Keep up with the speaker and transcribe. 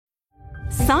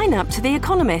Sign up to The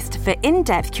Economist for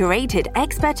in-depth curated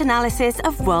expert analysis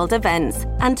of world events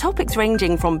and topics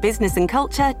ranging from business and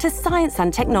culture to science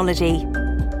and technology.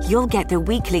 You'll get the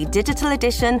weekly digital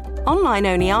edition,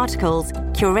 online-only articles,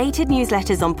 curated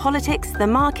newsletters on politics, the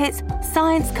markets,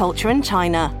 science, culture and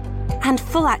China, and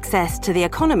full access to The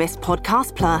Economist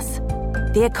Podcast Plus.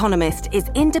 The Economist is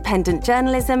independent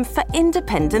journalism for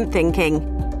independent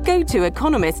thinking. Go to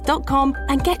economist.com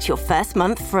and get your first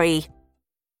month free.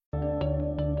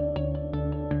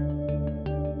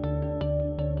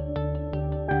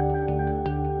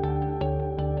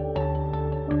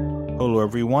 Hello,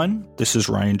 everyone. This is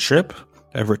Ryan Tripp.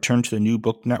 I've returned to the New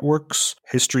Book Network's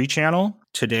History Channel.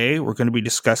 Today, we're going to be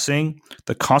discussing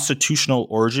the constitutional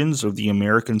origins of the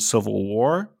American Civil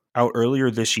War, out earlier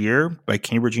this year by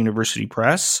Cambridge University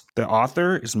Press. The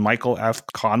author is Michael F.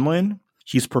 Conlin.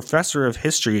 He's professor of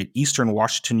history at Eastern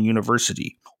Washington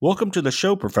University. Welcome to the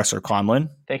show, Professor Conlin.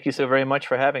 Thank you so very much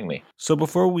for having me. So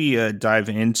before we dive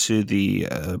into the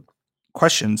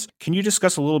questions, can you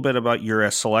discuss a little bit about your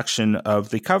selection of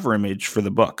the cover image for the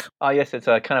book? Yes, it's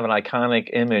a kind of an iconic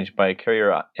image by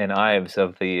Currier and Ives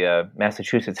of the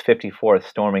Massachusetts 54th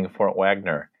storming Fort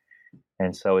Wagner.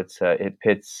 And so it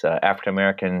pits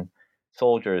African-American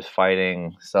soldiers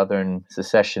fighting Southern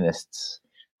secessionists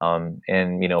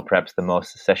in, perhaps the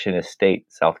most secessionist state,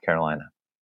 South Carolina.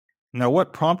 Now,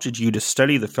 what prompted you to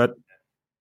study the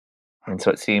And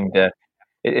so it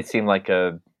seemed like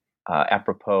a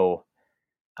apropos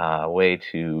way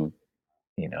to,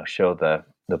 show the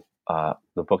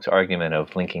book's argument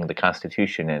of linking the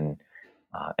Constitution and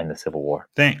the Civil War.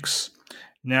 Thanks.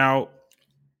 Now,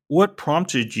 what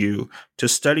prompted you to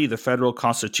study the federal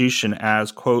Constitution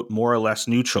as, quote, more or less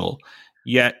neutral,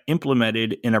 yet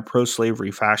implemented in a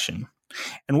pro-slavery fashion?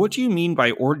 And what do you mean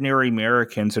by ordinary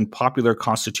Americans and popular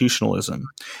constitutionalism?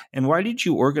 And why did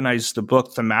you organize the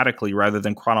book thematically rather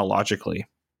than chronologically?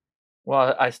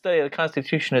 Well, I study the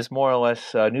Constitution as more or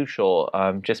less neutral,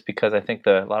 just because I think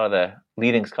a lot of the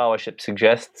leading scholarship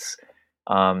suggests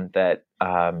that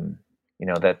there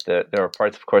are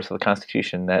parts, of course, of the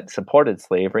Constitution that supported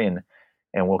slavery,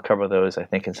 and we'll cover those, I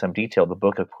think, in some detail. The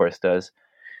book, of course, does.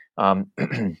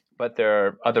 But there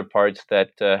are other parts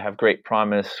that have great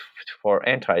promise for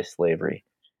anti-slavery.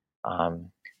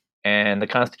 And the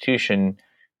Constitution,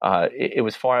 it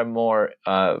was far more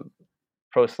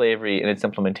pro-slavery in its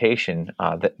implementation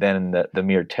than the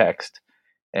mere text.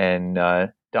 And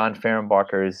Don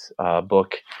Fehrenbacher's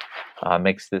book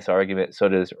makes this argument. So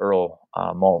does Earl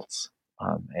Maltz.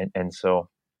 And so,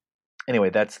 anyway,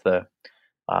 that's the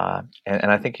and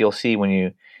I think you'll see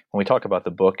when we talk about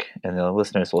the book, and the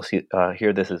listeners will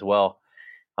hear this as well,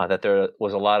 that there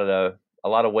was a lot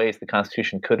of ways the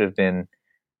Constitution could have been,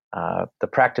 the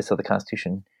practice of the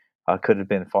Constitution could have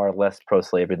been far less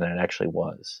pro-slavery than it actually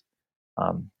was.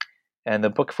 And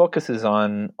the book focuses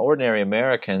on ordinary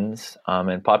Americans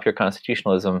and popular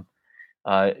constitutionalism,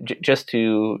 just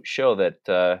to show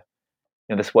that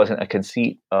this wasn't a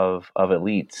conceit of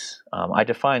elites. I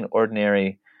define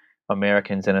ordinary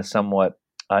Americans in a somewhat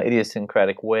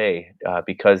idiosyncratic way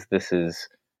because this is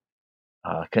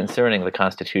concerning the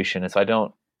Constitution. And so I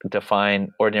don't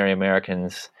define ordinary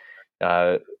Americans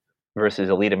versus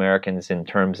elite Americans in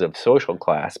terms of social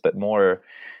class, but more,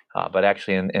 but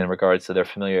actually in regards to their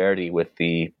familiarity with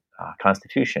the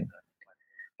Constitution.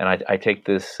 And I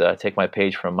take my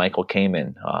page from Michael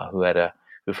Kamen,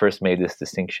 who first made this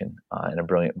distinction in a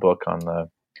brilliant book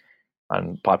on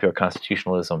popular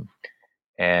constitutionalism,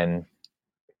 and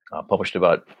published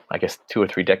about, I guess, 2 or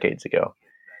 3 decades ago.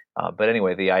 But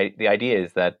anyway, the idea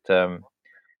is that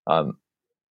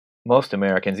most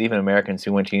Americans, even Americans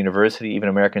who went to university, even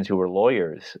Americans who were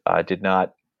lawyers, did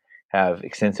not have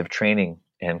extensive training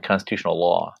in constitutional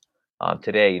law.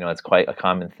 Today, it's quite a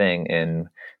common thing in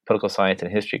political science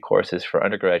and history courses for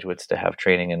undergraduates to have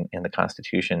training in the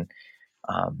Constitution,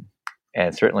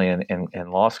 and certainly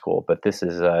in law school. But this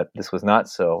was not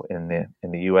so in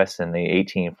the U.S. in the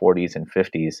 1840s and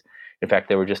 50s. In fact,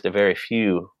 there were just a very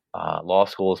few law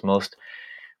schools. Most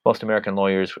American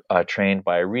lawyers trained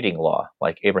by reading law,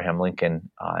 like Abraham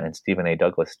Lincoln and Stephen A.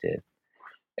 Douglas did.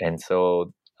 And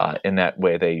so, in that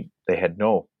way, they had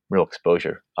no real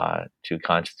exposure to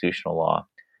constitutional law.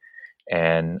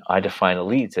 And I define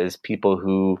elites as people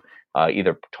who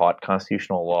either taught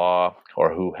constitutional law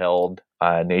or who held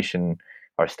nation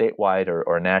or statewide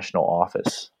or national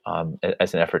office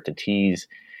as an effort to tease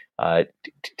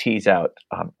out,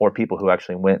 or people who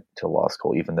actually went to law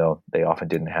school, even though they often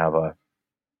didn't have a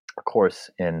course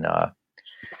in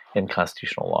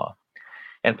constitutional law.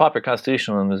 And popular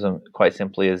constitutionalism, quite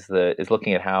simply, is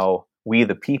looking at how we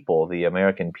the people, the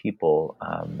American people,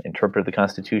 interpreted the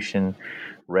Constitution,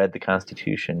 read the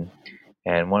Constitution.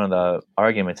 And one of the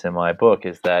arguments in my book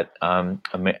is that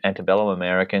antebellum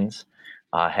Americans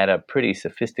had a pretty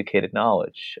sophisticated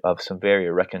knowledge of some very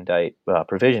recondite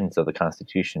provisions of the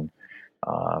Constitution.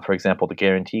 For example, the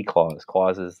guarantee clause,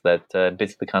 clauses that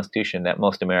bits of the Constitution that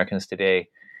most Americans today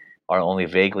are only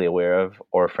vaguely aware of,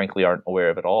 or frankly aren't aware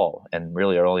of at all, and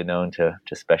really are only known to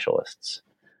specialists.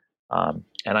 And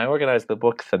I organized the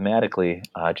book thematically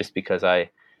just because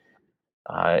I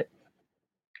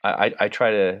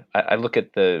look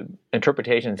at the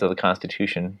interpretations of the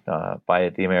Constitution by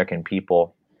the American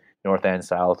people, North and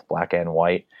South, black and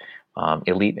white,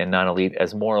 elite and non-elite,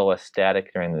 as more or less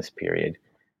static during this period,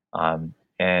 and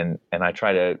I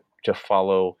try to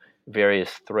follow various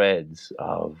threads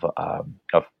of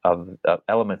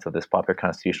elements of this popular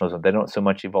constitutionalism. They don't so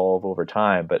much evolve over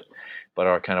time, but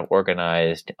are kind of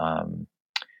organized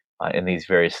in these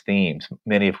various themes,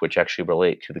 many of which actually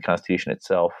relate to the Constitution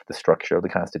itself, the structure of the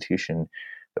Constitution,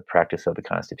 the practice of the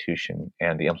Constitution,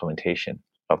 and the implementation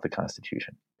of the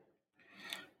Constitution.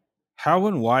 How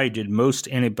and why did most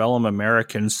antebellum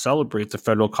Americans celebrate the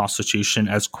federal Constitution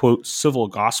as, quote, civil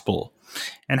gospel?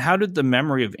 And how did the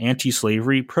memory of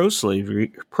anti-slavery,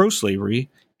 pro-slavery,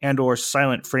 and or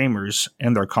silent framers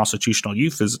and their constitutional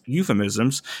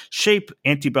euphemisms shape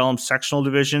antebellum sectional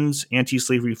divisions,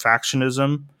 anti-slavery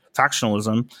factionalism,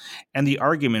 and the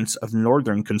arguments of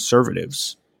Northern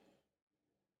conservatives?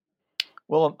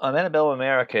 Well, antebellum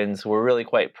Americans were really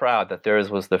quite proud that theirs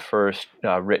was the first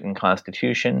written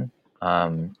constitution.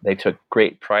 They took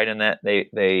great pride in that.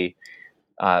 They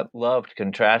loved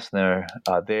contrasting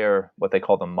their what they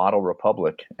called the model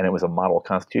republic, and it was a model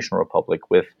constitutional republic,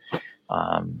 with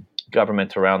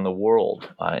governments around the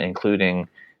world, including,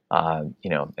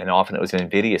 and often it was an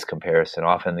invidious comparison.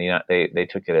 Often they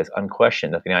took it as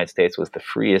unquestioned that the United States was the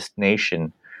freest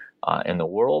nation in the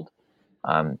world.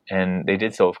 And they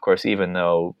did so, of course, even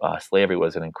though slavery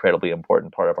was an incredibly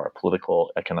important part of our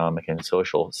political, economic, and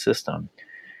social system.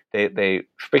 They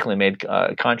frequently made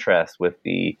contrast with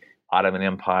the Ottoman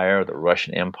Empire, the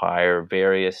Russian Empire,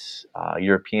 various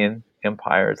European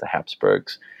empires, the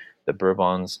Habsburgs, the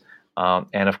Bourbons,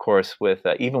 and of course,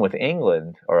 even with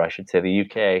England, or I should say the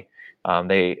UK,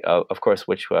 they, of course,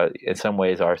 which in some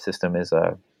ways our system is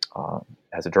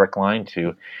has a direct line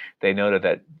to. They noted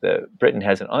that Britain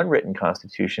has an unwritten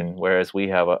constitution, whereas we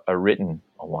have a written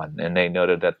one, and they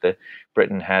noted that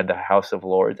Britain had the House of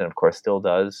Lords, and of course still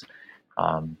does.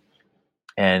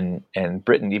 And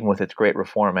Britain, even with its Great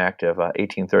Reform Act of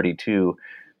 1832,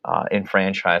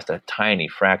 enfranchised a tiny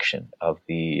fraction of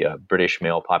the British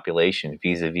male population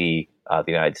vis-a-vis the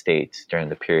United States during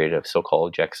the period of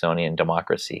so-called Jacksonian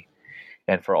democracy.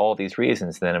 And for all these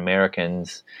reasons, then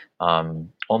Americans,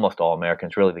 almost all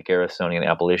Americans, really the Garrisonian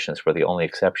abolitionists were the only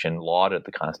exception, lauded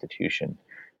the Constitution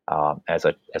as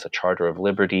a charter of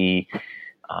liberty,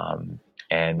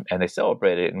 and they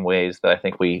celebrated it in ways that I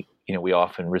think we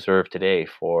often reserve today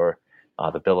for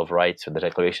the Bill of Rights or the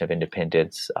Declaration of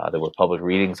Independence. There were public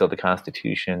readings of the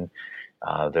Constitution.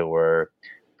 There were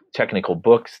technical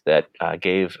books that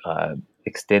gave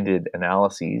extended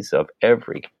analyses of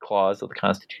every clause of the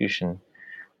Constitution.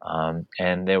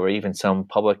 And there were even some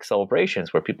public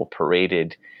celebrations where people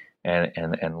paraded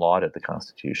and lauded the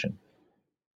Constitution.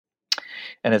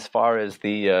 And as far as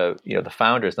the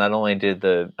founders, not only did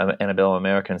the antebellum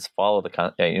Americans follow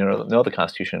know the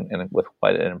Constitution and with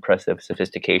quite an impressive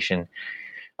sophistication,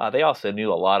 they also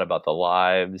knew a lot about the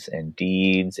lives and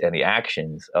deeds and the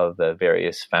actions of the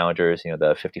various founders.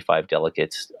 The 55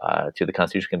 delegates to the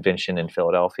Constitutional Convention in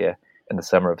Philadelphia in the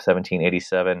summer of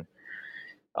 1787,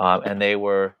 and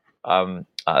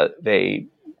they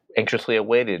anxiously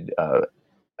awaited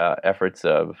efforts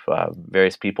of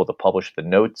various people to publish the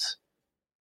notes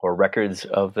or records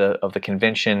of the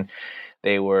convention.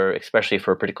 They were, especially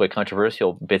for particularly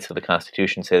controversial bits of the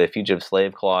Constitution, say the Fugitive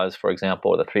Slave Clause, for example,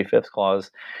 or the 3/5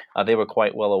 Clause, they were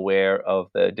quite well aware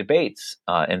of the debates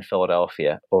in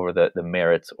Philadelphia over the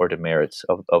merits or demerits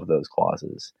of those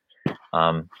clauses.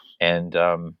 And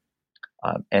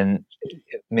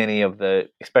many of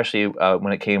especially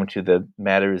when it came to the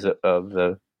matters of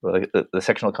the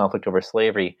sectional conflict over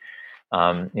slavery,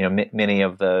 many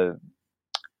of the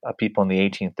people in the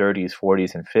 1830s,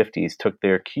 40s, and 50s took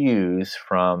their cues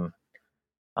from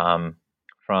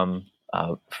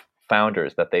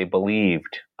founders that they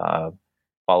believed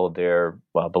followed their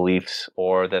beliefs,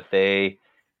 or that they,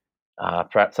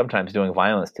 perhaps sometimes doing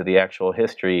violence to the actual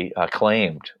history,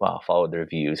 claimed followed their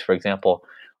views. For example,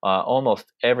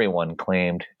 almost everyone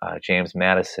claimed James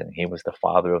Madison. He was the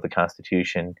father of the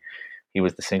Constitution. He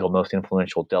was the single most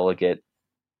influential delegate.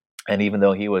 And even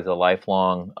though he was a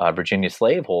lifelong Virginia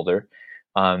slaveholder,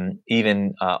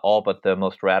 even all but the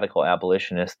most radical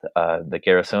abolitionists, the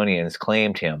Garrisonians,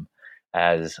 claimed him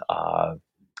as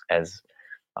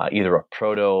either a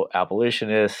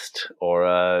proto-abolitionist or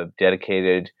a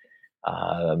dedicated,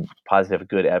 positive,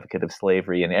 good advocate of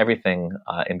slavery, and everything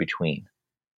in between.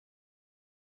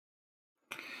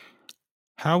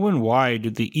 How and why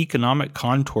did the economic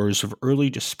contours of early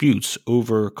disputes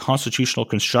over constitutional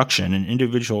construction and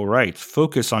individual rights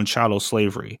focus on chattel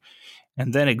slavery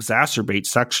and then exacerbate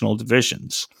sectional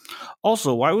divisions?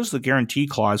 Also, why was the Guarantee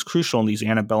Clause crucial in these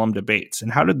antebellum debates,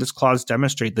 and how did this clause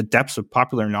demonstrate the depths of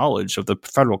popular knowledge of the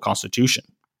federal Constitution?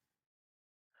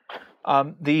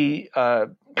 Just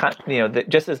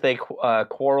as they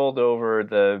quarreled over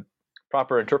the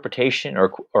proper interpretation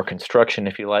or construction,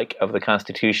 if you like, of the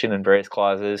Constitution and various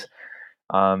clauses,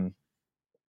 or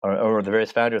the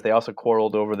various founders, they also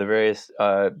quarreled over the various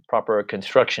proper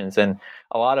constructions. And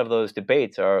a lot of those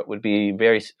debates would be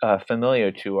very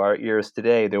familiar to our ears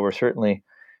today. There were certainly,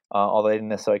 although they didn't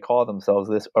necessarily call themselves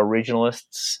this,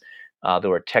 originalists. There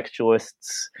were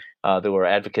textualists. There were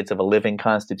advocates of a living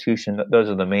constitution. Those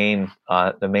are the main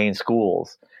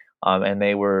schools. And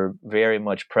they were very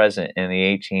much present in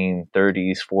the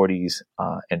 1830s, 40s,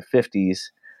 and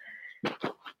 50s.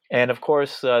 And of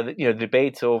course,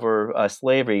 debates over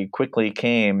slavery quickly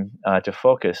came to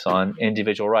focus on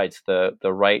individual rights, the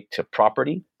right to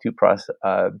property, due process.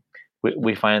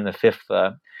 We find the fifth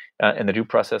in the Due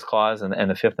Process Clause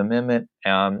and the Fifth Amendment,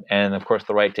 and of course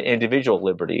the right to individual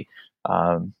liberty.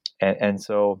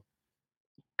 So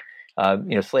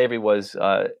slavery was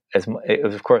a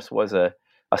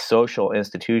social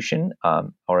institution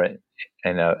or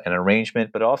an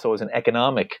arrangement, but also was an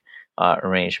economic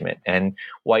arrangement. And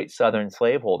white Southern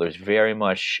slaveholders very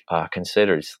much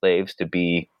considered slaves to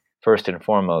be first and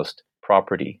foremost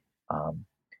property.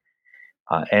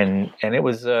 And it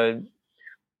was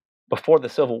before the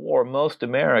Civil War, most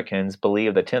Americans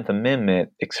believed the 10th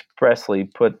Amendment expressly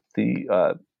put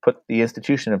the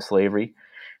institution of slavery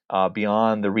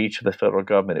beyond the reach of the federal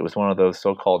government. It was one of those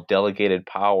so-called delegated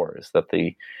powers that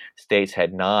the states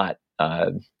had not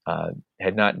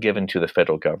given to the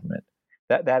federal government.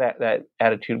 That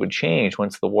attitude would change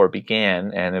once the war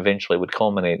began, and eventually would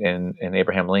culminate in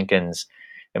Abraham Lincoln's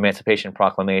Emancipation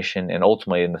Proclamation, and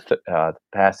ultimately in the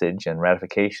passage and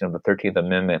ratification of the 13th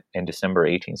Amendment in December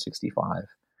 1865.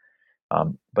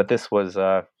 But this was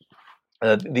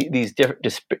these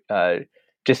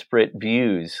disparate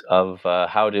views of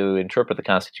how to interpret the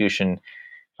Constitution,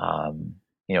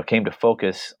 came to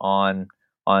focus on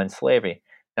slavery.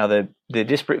 Now, the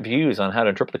disparate views on how to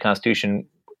interpret the Constitution,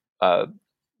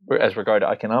 as regard to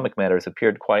economic matters,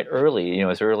 appeared quite early.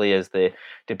 As early as the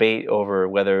debate over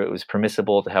whether it was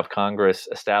permissible to have Congress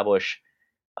establish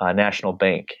a national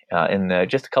bank in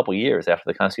just a couple years after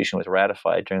the Constitution was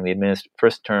ratified during the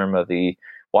first term of the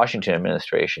Washington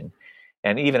administration.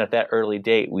 And even at that early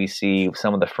date, we see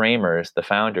some of the framers, the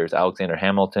founders, Alexander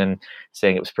Hamilton,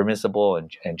 saying it was permissible, and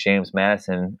James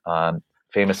Madison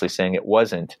famously saying it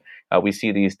wasn't. We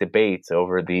see these debates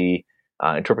over the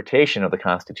interpretation of the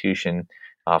Constitution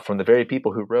from the very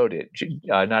people who wrote it,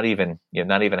 not even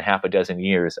half a dozen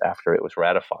years after it was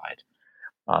ratified.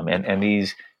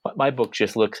 My book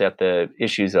just looks at the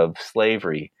issues of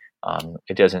slavery.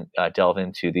 It doesn't delve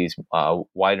into these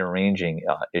wider-ranging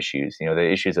issues,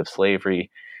 the issues of slavery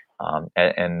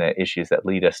and the issues that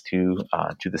lead us to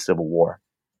the Civil War.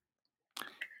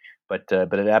 But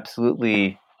it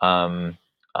absolutely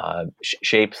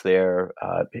shapes the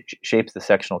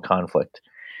sectional conflict.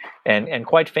 And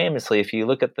quite famously, if you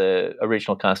look at the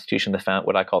original Constitution,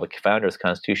 what I call the Founders'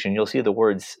 Constitution, you'll see the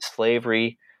words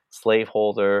slavery,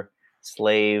 slaveholder,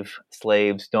 slave,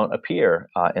 slaves don't appear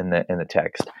in the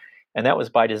text. And that was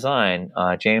by design.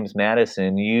 James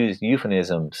Madison used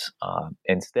euphemisms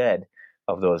instead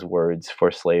of those words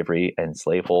for slavery and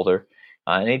slaveholder.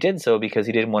 And he did so because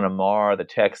he didn't want to mar the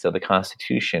text of the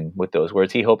Constitution with those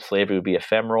words. He hoped slavery would be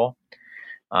ephemeral.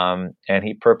 And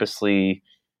he purposely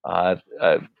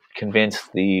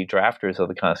convinced the drafters of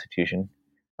the Constitution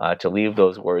to leave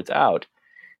those words out.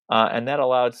 And that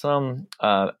allowed some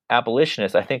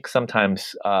abolitionists, I think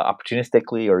sometimes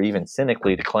opportunistically or even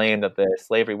cynically, to claim that the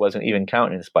slavery wasn't even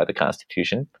countenanced by the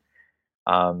Constitution.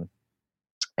 And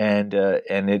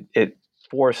it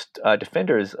forced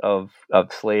defenders of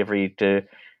slavery to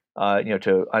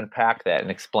unpack that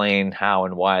and explain how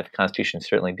and why the Constitution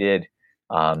certainly did.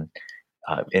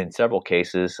 In several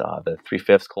cases, the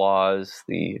 3/5 Clause,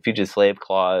 the Fugitive Slave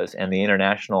Clause, and the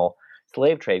International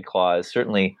Slave Trade Clause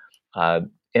certainly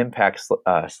impacts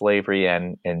slavery,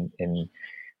 and in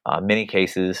many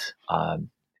cases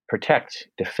protect,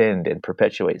 defend, and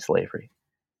perpetuate slavery.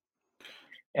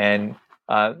 And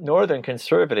Northern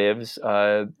conservatives,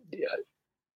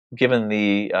 given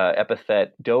the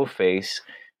epithet doughface,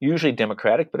 usually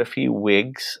Democratic, but a few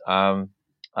Whigs,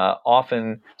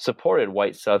 often supported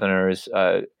white Southerners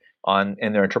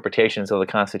in their interpretations of the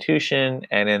Constitution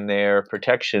and in their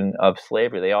protection of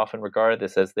slavery. They often regarded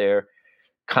this as their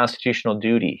constitutional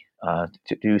duty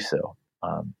to do so.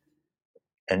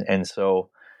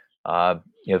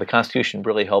 So the Constitution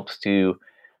really helps to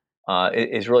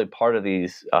is really part of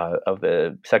these of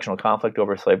the sectional conflict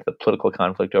over slavery, the political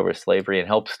conflict over slavery, and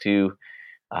helps to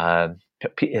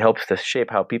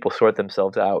shape how people sort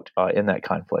themselves out in that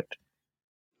conflict.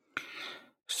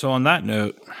 So on that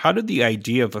note, how did the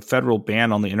idea of a federal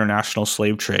ban on the international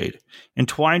slave trade,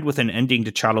 entwined with an ending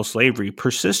to chattel slavery,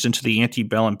 persist into the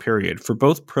antebellum period for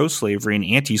both pro-slavery and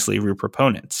anti-slavery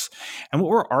proponents? And what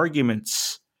were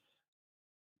arguments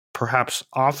perhaps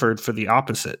offered for the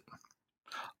opposite?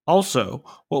 Also,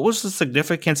 what was the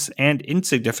significance and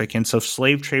insignificance of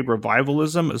slave trade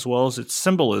revivalism as well as its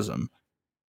symbolism,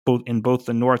 both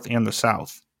the North and the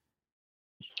South?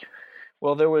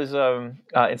 Well, there was, in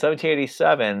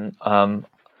 1787, 10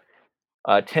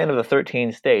 of the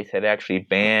 13 states had actually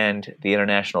banned the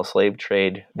international slave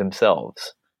trade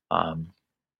themselves. And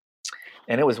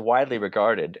it was widely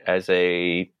regarded as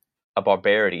a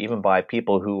barbarity, even by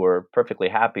people who were perfectly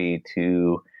happy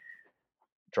to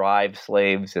drive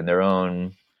slaves in their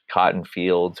own cotton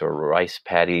fields or rice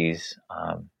paddies.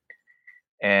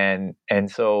 And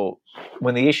so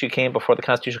when the issue came before the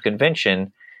Constitutional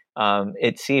Convention,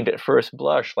 it seemed at first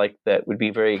blush like that would be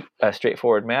a very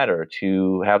straightforward matter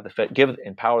to have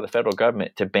empower the federal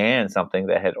government to ban something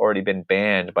that had already been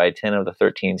banned by 10 of the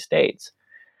 13 states.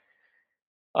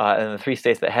 And the 3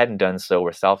 states that hadn't done so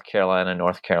were South Carolina,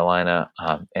 North Carolina,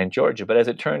 and Georgia. But as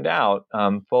it turned out,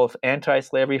 both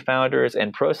anti-slavery founders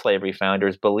and pro-slavery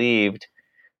founders believed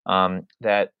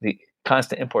that the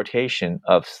constant importation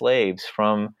of slaves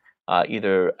from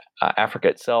either Africa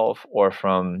itself or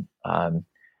from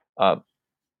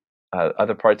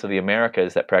other parts of the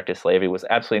Americas that practiced slavery was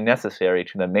absolutely necessary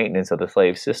to the maintenance of the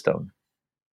slave system.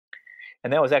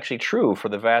 And that was actually true for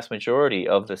the vast majority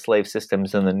of the slave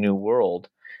systems in the New World.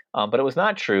 But it was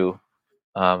not true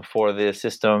for the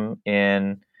system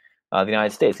in the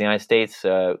United States. The United States,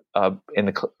 in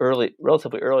the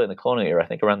relatively early in the colonial era, I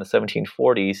think around the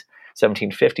 1740s,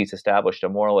 1750s, established a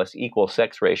more or less equal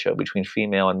sex ratio between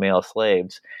female and male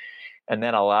slaves. And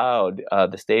that allowed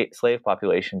the state slave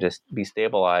population to be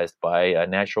stabilized by a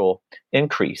natural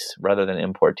increase rather than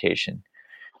importation.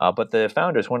 But the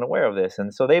founders weren't aware of this,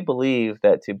 and so they believed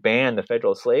that to ban the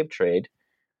federal slave trade,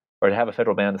 or to have a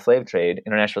federal ban on the slave trade,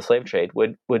 international slave trade,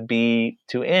 would be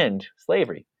to end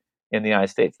slavery in the United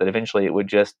States, that eventually it would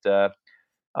just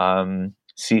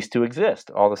cease to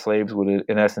exist. All the slaves would,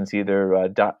 in essence,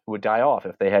 either would die off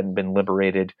if they hadn't been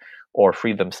liberated or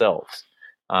freed themselves.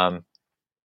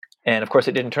 And of course,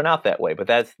 it didn't turn out that way, but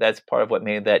that's part of what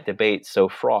made that debate so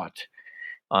fraught.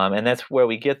 And that's where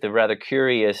we get the rather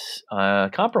curious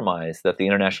compromise that the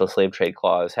International Slave Trade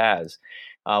Clause has.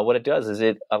 What it does is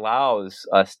it allows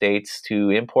states to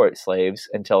import slaves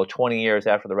until 20 years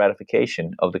after the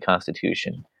ratification of the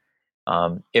Constitution.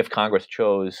 If Congress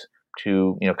chose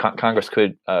to, Congress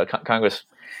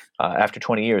after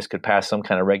 20 years could pass some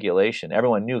kind of regulation.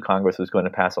 Everyone knew Congress was going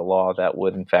to pass a law that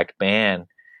would, in fact, ban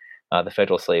the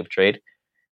federal slave trade.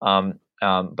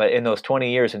 But in those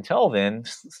 20 years until then,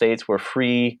 states were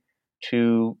free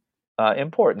to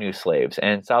import new slaves.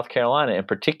 And South Carolina, in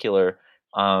particular,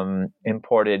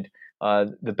 imported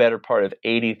the better part of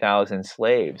 80,000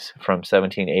 slaves from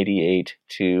 1788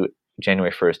 to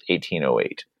January 1st,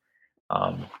 1808.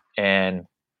 And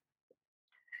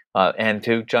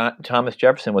Thomas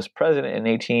Jefferson was president in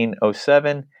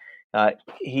 1807.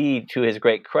 He, to his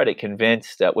great credit,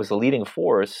 convinced was the leading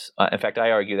force. In fact,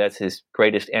 I argue that's his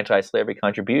greatest anti-slavery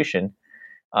contribution.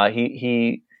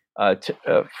 He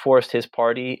forced his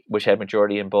party, which had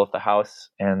majority in both the House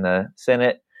and the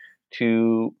Senate,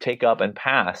 to take up and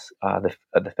pass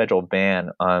the federal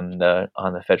ban on the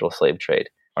federal slave trade,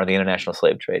 or the international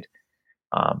slave trade.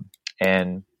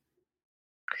 And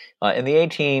in the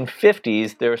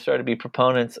 1850s, there started to be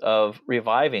proponents of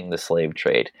reviving the slave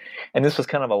trade. And this was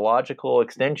kind of a logical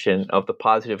extension of the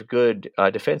positive good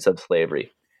defense of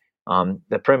slavery.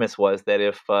 The premise was that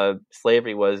if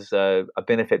slavery was a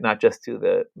benefit not just to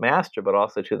the master, but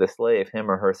also to the slave,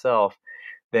 him or herself,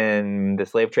 then the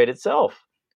slave trade itself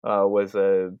was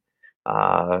a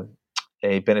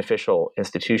beneficial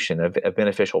institution, a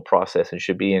beneficial process, and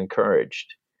should be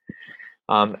encouraged.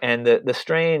 And the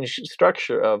strange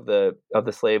structure of the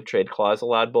slave trade clause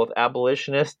allowed both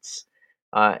abolitionists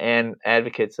and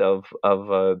advocates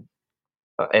and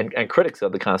critics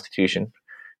of the Constitution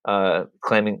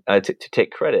claiming to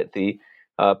take credit. The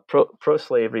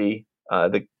pro-slavery,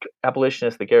 the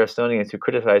abolitionists, the Garrisonians who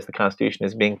criticized the Constitution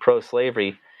as being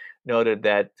pro-slavery, noted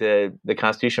that the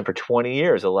Constitution for 20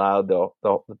 years allowed the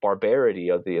barbarity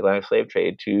of the Atlantic slave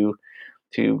trade to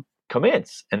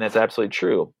commence, and that's absolutely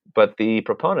true. But the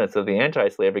proponents of the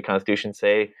anti-slavery Constitution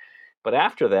say, but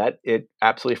after that, it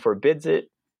absolutely forbids it.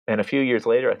 And a few years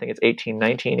later, I think it's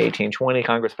 1819, 1820,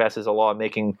 Congress passes a law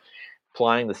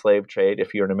applying the slave trade,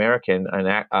 if you're an American, an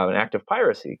act of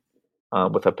piracy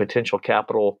with a potential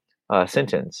capital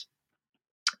sentence.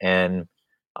 And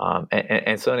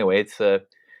so anyway,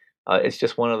 it's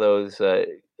just one of those.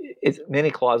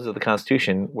 Many clauses of the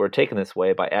Constitution were taken this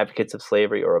way by advocates of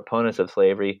slavery or opponents of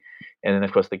slavery, and then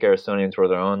of course the Garrisonians were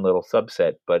their own little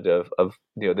subset. But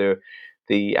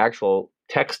the actual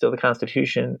text of the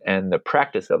Constitution and the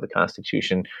practice of the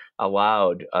Constitution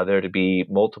allowed there to be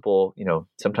multiple,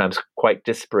 sometimes quite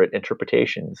disparate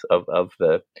interpretations of how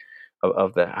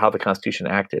the Constitution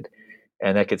acted,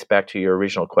 and that gets back to your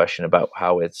original question about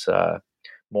how it's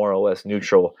more or less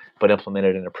neutral, but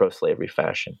implemented in a pro-slavery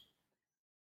fashion.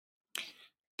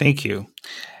 Thank you.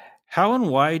 How and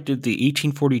why did the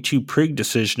 1842 Prigg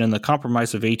decision and the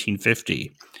Compromise of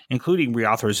 1850, including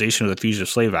reauthorization of the Fugitive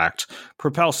Slave Act,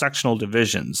 propel sectional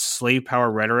divisions, slave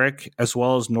power rhetoric, as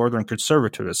well as Northern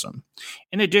conservatism?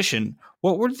 In addition,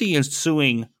 what were the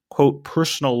ensuing, quote,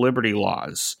 personal liberty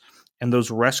laws and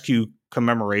those rescue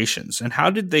commemorations, and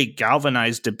how did they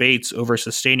galvanize debates over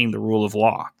sustaining the rule of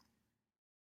law?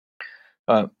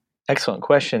 Excellent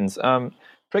questions.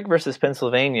 Prigg versus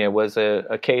Pennsylvania was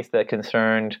a case that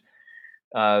concerned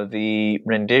the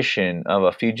rendition of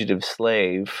a fugitive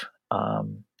slave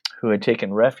who had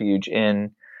taken refuge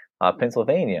in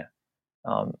Pennsylvania.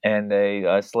 And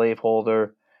a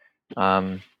slaveholder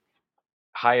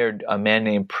hired a man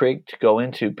named Prigg to go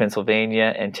into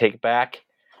Pennsylvania and take back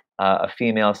a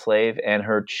female slave and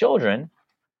her children,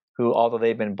 who, although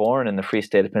they'd been born in the free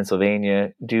state of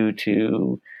Pennsylvania, due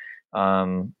to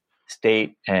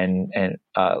state and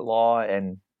law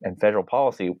and federal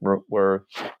policy, were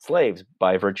slaves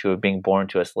by virtue of being born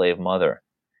to a slave mother.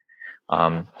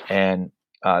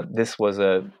 This was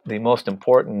the most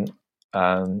important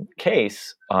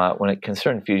case when it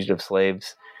concerned fugitive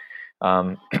slaves.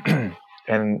 And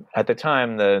at the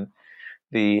time,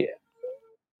 the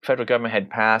federal government had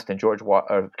passed, and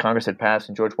Congress had passed,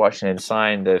 and George Washington had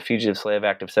signed the Fugitive Slave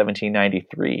Act of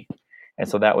 1793, and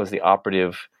so that was the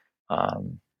operative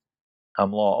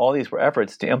law. All these were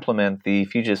efforts to implement the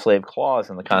Fugitive Slave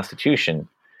Clause in the Constitution,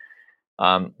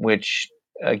 which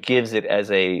gives it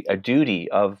as a duty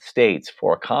of states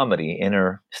for comity,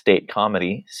 interstate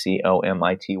comity,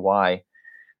 COMITY,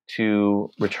 to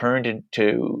return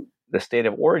to the state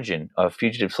of origin of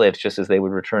fugitive slaves, just as they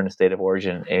would return to state of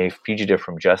origin a fugitive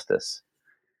from justice.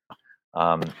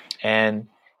 And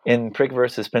in Prigg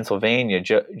versus Pennsylvania,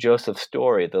 Joseph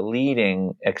Story, the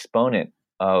leading exponent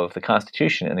of the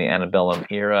Constitution in the antebellum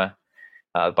era,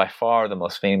 by far the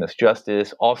most famous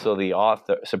justice, also the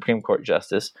author, Supreme Court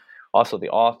justice, also the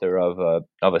author of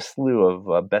a slew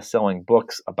of best-selling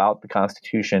books about the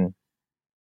Constitution,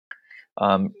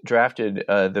 drafted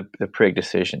the Prigg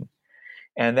decision,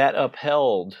 and that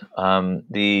upheld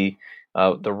the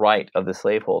right of the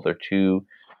slaveholder to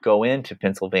go into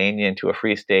Pennsylvania, into a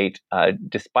free state,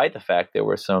 despite the fact there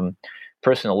were some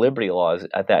personal liberty laws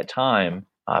at that time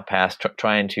passed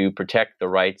trying to protect the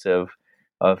rights of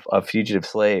fugitive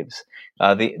slaves.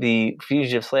 The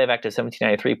Fugitive Slave Act of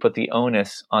 1793 put the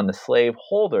onus on the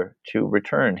slaveholder to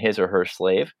return his or her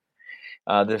slave.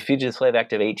 The Fugitive Slave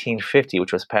Act of 1850,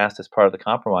 which was passed as part of the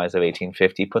Compromise of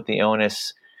 1850, put the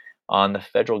onus on the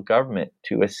federal government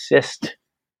to assist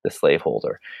the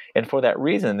slaveholder. And for that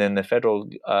reason, then the federal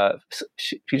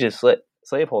fugitive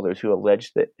slaveholders who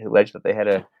alleged that they had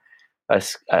a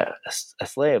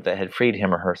slave that had freed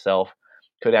him or herself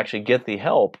could actually get the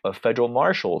help of federal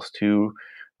marshals to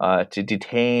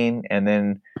detain and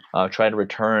then try to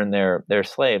return their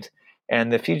slaves.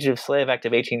 And the Fugitive Slave Act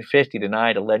of 1850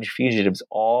 denied alleged fugitives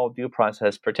all due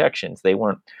process protections. They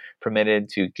weren't permitted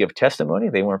to give testimony.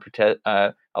 They weren't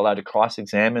allowed to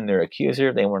cross-examine their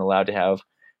accuser. They weren't allowed to have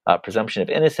presumption of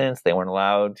innocence. They weren't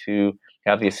allowed to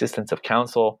have the assistance of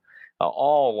counsel.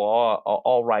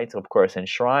 All rights, of course,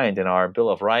 enshrined in our Bill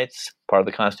of Rights, part of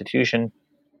the Constitution.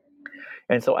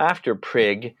 And so after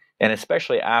Prigg, and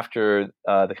especially after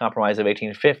the Compromise of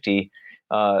 1850,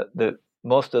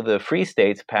 most of the free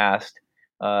states passed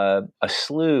a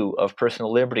slew of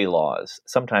personal liberty laws,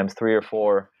 sometimes 3 or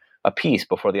 4 apiece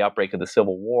before the outbreak of the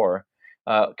Civil War,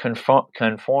 conferring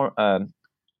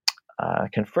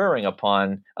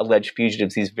upon alleged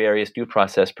fugitives these various due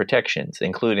process protections,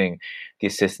 including the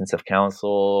assistance of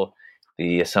counsel,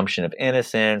 the assumption of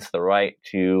innocence, the right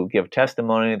to give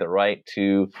testimony, the right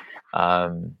to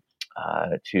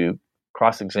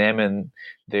cross-examine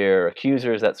their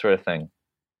accusers, that sort of thing.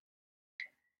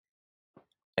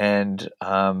 And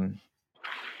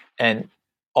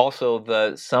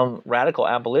also some radical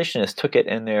abolitionists took it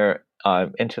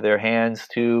into their hands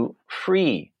to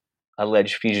free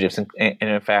alleged fugitives, and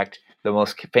in fact, the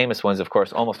most famous ones, of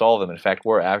course, almost all of them, in fact,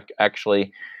 were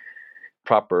actually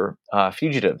proper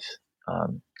fugitives,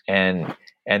 and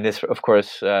this, of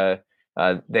course,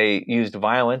 they used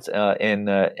violence in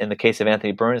the case of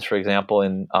Anthony Burns, for example,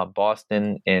 in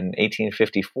Boston in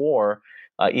 1854,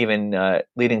 even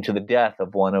leading to the death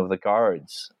of one of the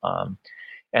guards.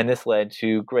 And this led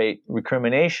to great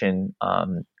recrimination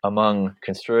among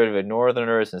conservative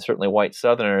Northerners and certainly white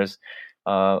Southerners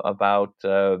about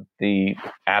the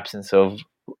absence of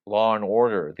law and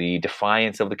order, the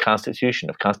defiance of the Constitution,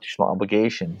 of constitutional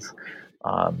obligations,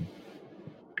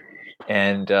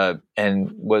 and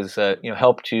was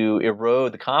helped to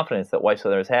erode the confidence that white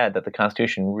Southerners had that the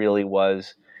Constitution really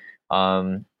was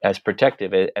as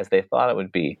protective as they thought it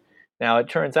would be. Now, it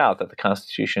turns out that the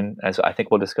Constitution, as I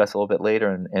think we'll discuss a little bit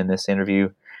later in this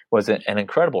interview, was an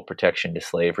incredible protection to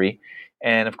slavery.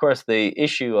 And, of course, the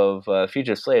issue of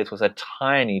fugitive slaves was a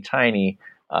tiny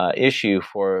issue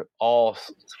for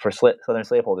Southern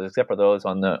slaveholders, except for those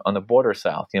on the border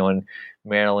South, in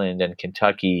Maryland and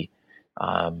Kentucky.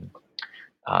 And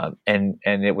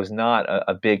it was not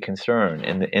a big concern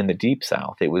in the Deep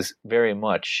South. It was very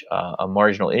much a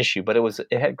marginal issue, but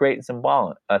it had great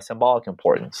symbolic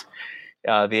importance.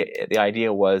 The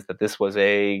idea was that this was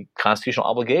a constitutional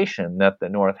obligation that the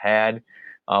North had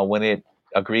when it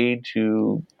agreed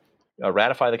to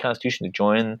ratify the Constitution, to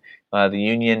join the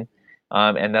Union,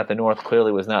 and that the North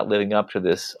clearly was not living up to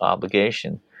this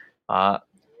obligation.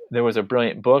 There was a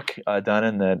brilliant book done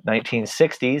in the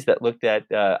 1960s that looked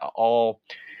at all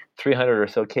 300 or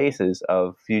so cases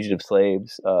of fugitive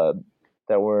slaves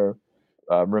that were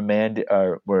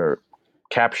were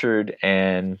captured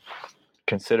and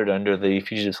considered under the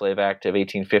Fugitive Slave Act of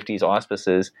 1850's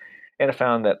auspices, and it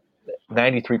found that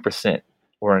 93%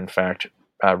 were in fact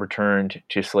returned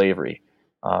to slavery.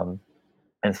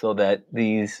 And so that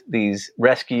these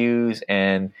rescues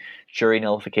and jury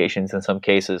nullifications in some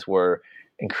cases were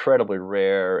incredibly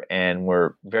rare and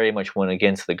were very much went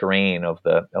against the grain of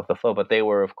the flow. But they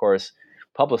were, of course,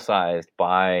 publicized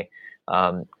by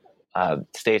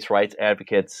states' rights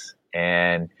advocates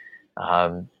and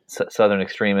Southern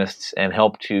extremists, and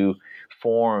helped to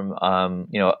form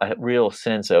a real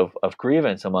sense of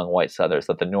grievance among white Southerners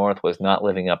that the North was not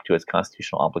living up to its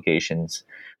constitutional obligations,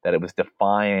 that it was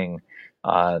defying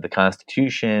the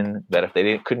Constitution, that if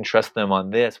they couldn't trust them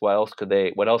on this, what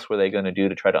else were they going to do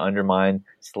to try to undermine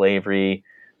slavery?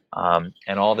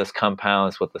 And all this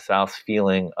compounds with the South's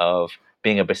feeling of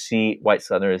being a besieged, white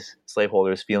Southerners,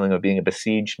 slaveholders' feeling of being a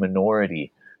besieged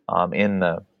minority in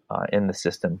the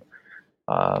system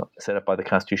set up by the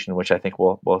Constitution, which I think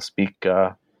we'll speak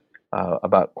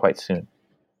about quite soon.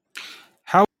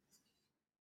 How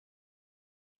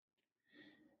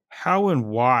and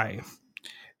why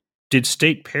did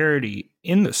state parity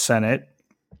in the Senate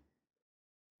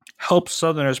help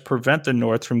Southerners prevent the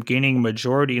North from gaining a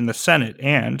majority in the Senate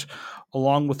and,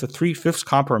 along with the 3/5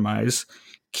 compromise,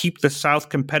 keep the South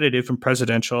competitive in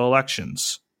presidential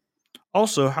elections?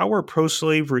 Also, how were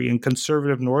pro-slavery and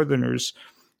conservative Northerners'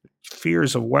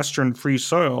 fears of Western free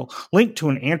soil linked to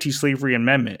an anti-slavery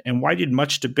amendment, and why did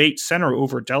much debate center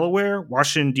over Delaware,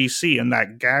 Washington, D.C., and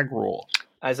that gag rule?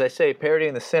 As I say, parity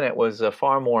in the Senate was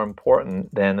far more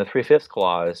important than the 3/5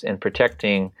 clause in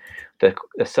protecting the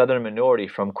Southern minority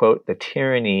from, quote, the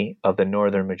tyranny of the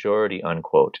Northern majority,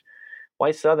 unquote.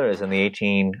 White Southerners in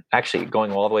actually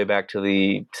going all the way back to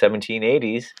the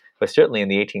 1780s, but certainly in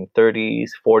the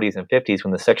 1830s, 40s, and 50s,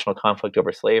 when the sectional conflict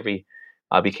over slavery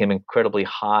became incredibly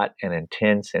hot and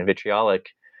intense and vitriolic,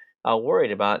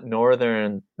 worried about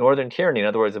Northern tyranny. In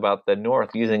other words, about the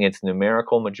North using its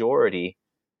numerical majority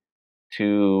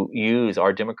to use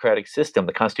our democratic system,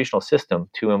 the constitutional system,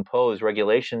 to impose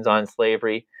regulations on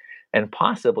slavery and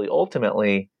possibly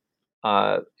ultimately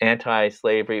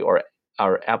anti-slavery or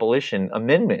abolition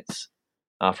amendments.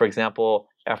 For example,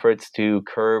 efforts to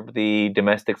curb the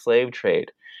domestic slave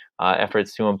trade,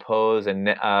 efforts to impose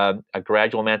a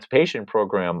gradual emancipation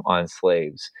program on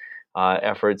slaves,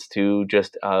 efforts to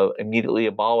just immediately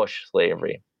abolish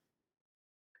slavery.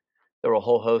 there were a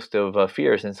whole host of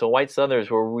fears. And so white Southerners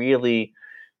were really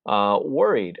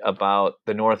worried about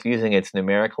the North using its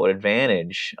numerical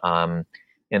advantage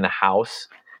in the House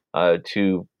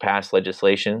to pass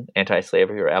legislation,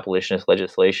 anti-slavery or abolitionist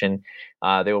legislation.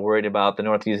 They were worried about the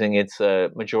North using its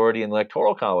majority in the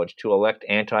Electoral College to elect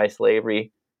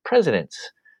anti-slavery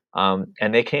presidents.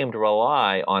 And they came to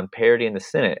rely on parity in the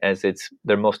Senate as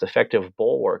their most effective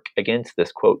bulwark against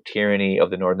this, quote, tyranny of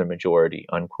the Northern majority,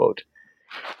 unquote.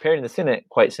 Parity in the Senate,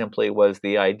 quite simply, was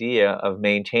the idea of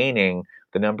maintaining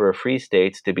the number of free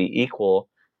states to be equal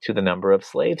to the number of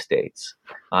slave states.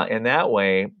 In that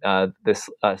way,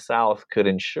 the South could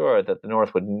ensure that the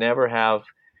North would never have,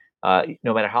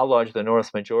 no matter how large the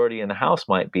North's majority in the House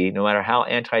might be, no matter how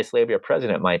anti-slavery a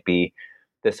president might be,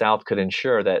 the South could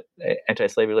ensure that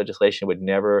anti-slavery legislation would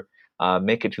never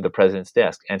make it to the president's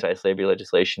desk. Anti-slavery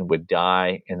legislation would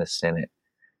die in the Senate.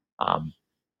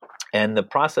 And the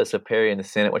process of parity in the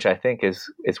Senate, which I think is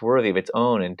worthy of its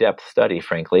own in-depth study,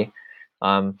 frankly,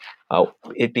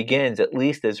 it begins at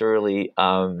least as early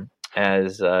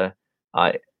as the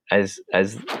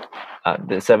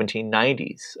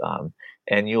 1790s,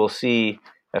 and you will see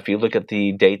if you look at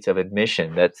the dates of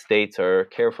admission that states are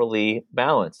carefully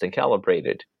balanced and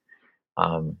calibrated.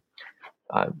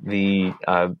 Usually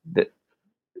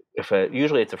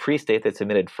it's a free state that's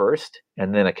admitted first,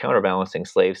 and then a counterbalancing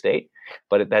slave state,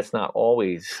 but that's not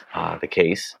always the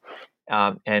case.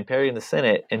 And parity in the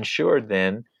Senate ensured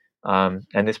then,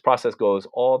 and this process goes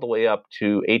all the way up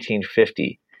to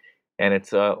 1850, and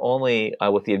it's only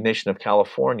with the admission of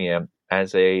California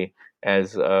as a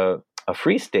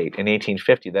free state in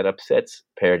 1850 that upsets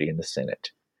parity in the Senate.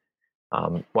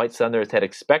 White Southerners had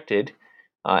expected,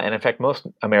 and in fact most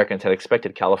Americans had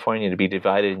expected, California to be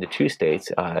divided into two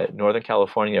states, Northern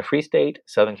California a free state,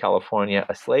 Southern California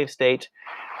a slave state.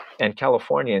 And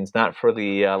Californians, not for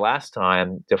the last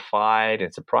time, defied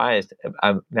and surprised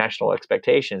national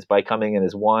expectations by coming in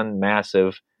as one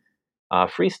massive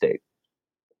free state.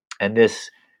 And this,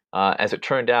 as it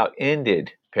turned out,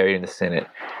 ended parity in the Senate.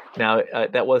 Now,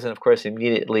 that wasn't, of course,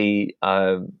 immediately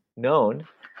known,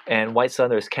 and white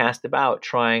Southerners cast about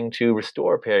trying to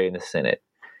restore parity in the Senate.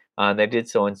 They did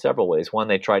so in several ways. One,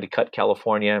 they tried to cut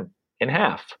California in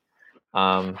half.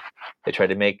 They tried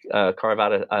to carve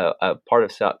out a part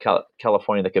of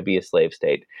California that could be a slave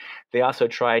state. They also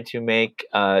tried to make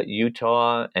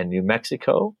Utah and New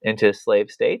Mexico into slave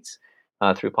states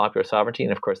through popular sovereignty,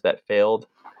 and of course that failed.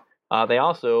 They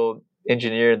also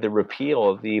engineered the repeal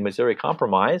of the Missouri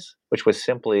Compromise, which was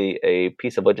simply a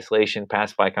piece of legislation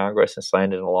passed by Congress and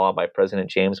signed into law by President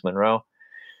James Monroe.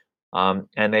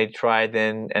 And they tried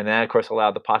then, and that of course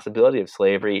allowed the possibility of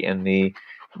slavery in the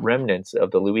remnants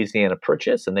of the Louisiana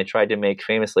Purchase, and they tried to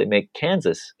famously make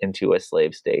Kansas into a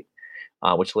slave state,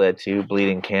 which led to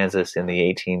Bleeding Kansas in the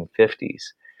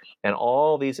 1850s. And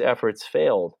all these efforts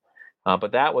failed,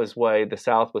 but that was why the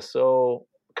South was so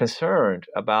concerned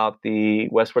about the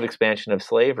westward expansion of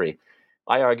slavery.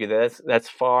 I argue that that's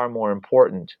far more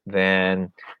important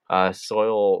than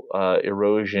soil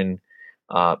erosion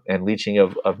and leaching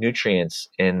of nutrients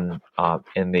in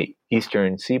the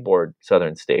eastern seaboard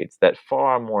southern states. That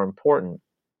far more important.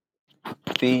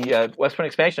 The westward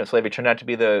expansion of slavery turned out to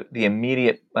be the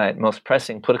immediate, most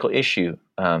pressing political issue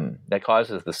that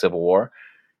causes the Civil War.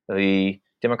 The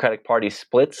Democratic Party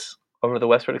splits over the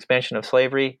westward expansion of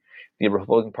slavery. The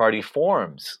Republican Party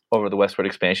forms over the westward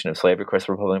expansion of slavery. Of course,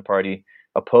 the Republican Party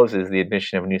opposes the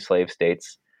admission of new slave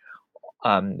states.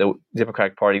 The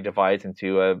Democratic Party divides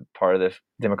into a part of the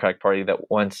Democratic Party that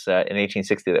wants, in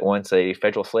 1860, that wants a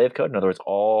federal slave code. In other words,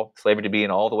 all slavery to be in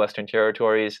all the Western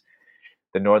territories.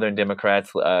 The Northern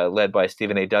Democrats, led by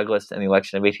Stephen A. Douglas in the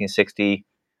election of 1860,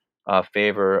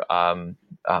 favor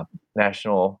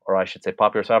national, or I should say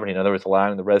popular sovereignty. In other words,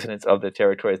 allowing the residents of the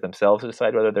territories themselves to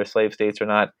decide whether they're slave states or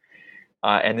not.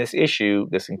 And this issue,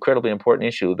 this incredibly important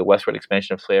issue, the westward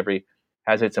expansion of slavery,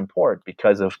 has its import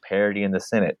because of parity in the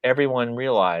Senate. Everyone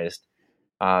realized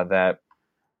that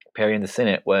parity in the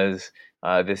Senate was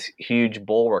this huge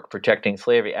bulwark protecting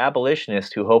slavery.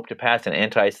 Abolitionists who hoped to pass an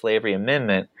anti-slavery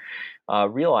amendment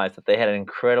realized that they had an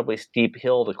incredibly steep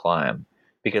hill to climb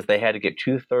because they had to get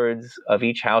 2/3 of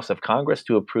each house of Congress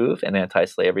to approve an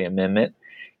anti-slavery amendment,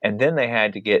 and then they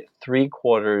had to get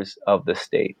 3/4 of the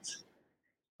states.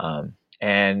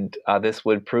 And this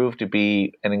would prove to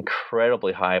be an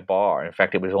incredibly high bar. In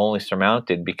fact, it was only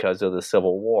surmounted because of the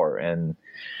Civil War and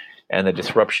the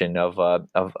disruption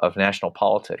of national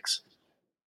politics.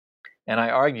 And I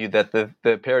argue that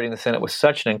the parity in the Senate was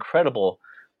such an incredible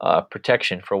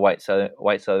protection for white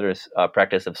Southerners'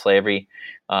 practice of slavery.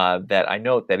 That I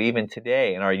note that even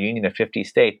today in our Union of 50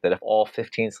 states, that if all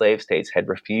 15 slave states had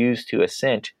refused to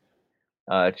assent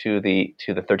to the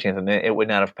 13th Amendment, it would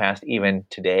not have passed even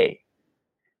today.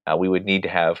 We would need to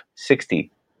have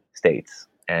 60 states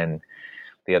and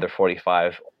the other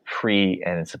 45 free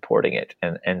and supporting it.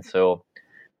 And so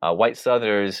white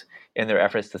Southerners, in their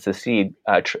efforts to secede,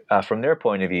 from their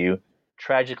point of view,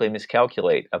 tragically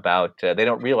miscalculate about, they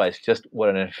don't realize just what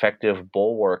an effective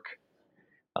bulwark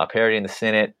parity in the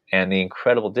Senate and the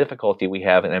incredible difficulty we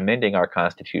have in amending our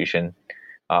Constitution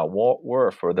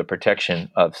were for the protection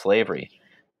of slavery.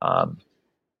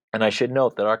 And I should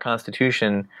note that our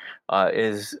Constitution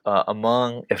is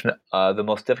among, if not, the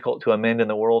most difficult to amend in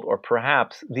the world, or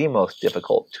perhaps the most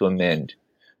difficult to amend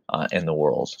in the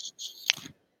world.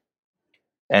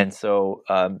 And so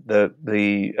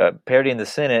the parity in the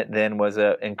Senate then was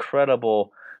an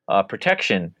incredible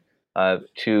protection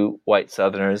to white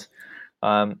Southerners.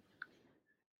 And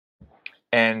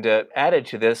added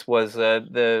to this was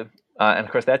and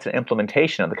of course that's an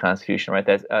implementation of the Constitution, right?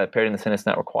 That parity in the Senate is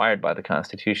not required by the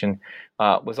Constitution.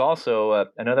 Was also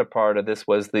another part of this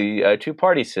was the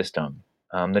two-party system.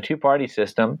 The two-party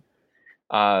system,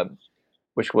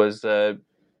 which was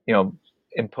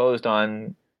imposed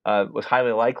on, was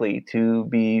highly likely to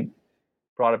be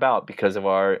brought about because of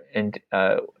our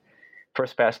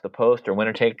first past the post or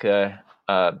winner take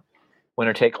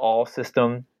all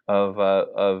system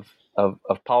of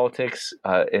politics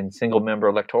in single member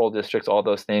electoral districts. All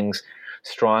those things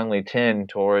strongly tend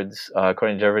towards,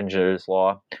 according to Dervinger's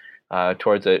law,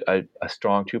 towards a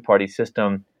strong two-party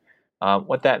system.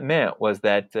 What that meant was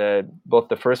that both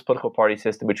the first political party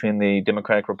system between the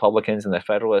Democratic Republicans and the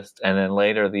Federalists, and then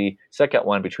later the second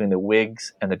one between the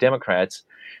Whigs and the Democrats,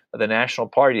 the national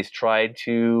parties tried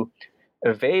to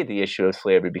evade the issue of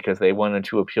slavery because they wanted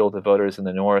to appeal to voters in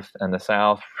the North and the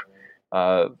South,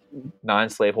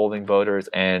 non-slaveholding voters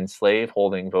and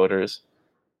slaveholding voters.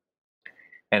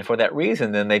 And for that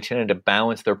reason, then they tended to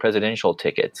balance their presidential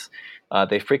tickets.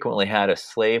 They frequently had a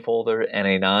slaveholder and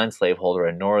a non-slaveholder,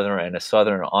 a Northerner and a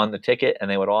Southerner on the ticket,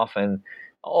 and they would often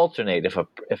alternate.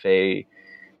 If a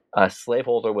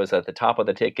slaveholder was at the top of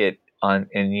the ticket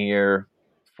in year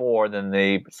 4, then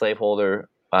the slaveholder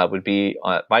would be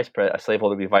a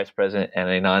slaveholder would be vice president, and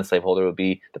a non-slaveholder would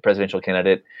be the presidential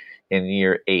candidate in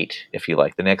year 8, if you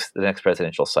like, the next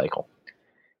presidential cycle.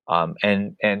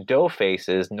 And dough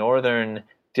faces, Northern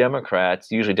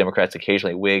Democrats, usually Democrats,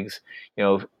 occasionally Whigs,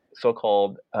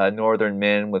 so-called Northern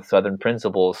men with Southern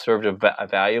principles, served a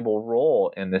valuable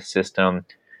role in this system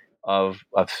of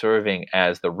serving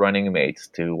as the running mates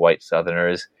to white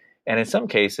Southerners, and in some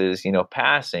cases,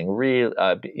 playing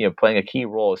a key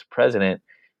role as president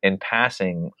in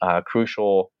passing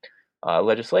crucial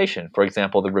legislation. For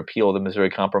example, the repeal of the Missouri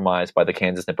Compromise by the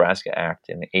Kansas-Nebraska Act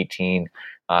in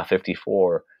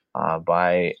 1854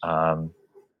 by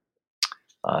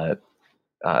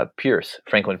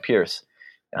Franklin Pierce.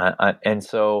 And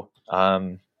so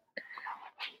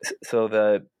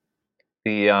the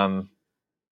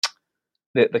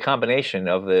combination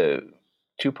of the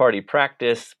two-party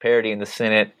practice, parity in the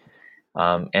Senate,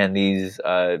 and these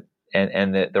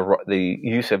and the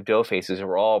use of dough faces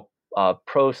were all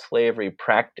pro-slavery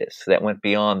practice that went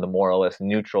beyond the more or less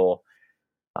neutral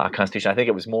Constitution. I think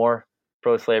it was more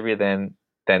pro-slavery than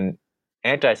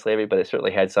anti-slavery, but it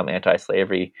certainly had some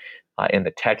anti-slavery in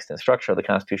the text and structure of the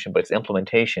Constitution. But its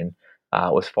implementation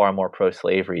was far more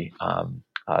pro-slavery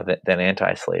than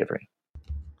anti-slavery.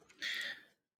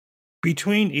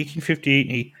 Between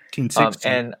 1858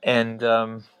 and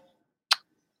 1860,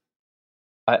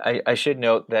 I should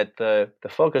note that the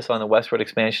focus on the westward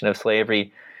expansion of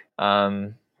slavery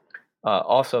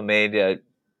also made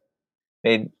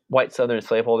white Southern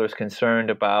slaveholders concerned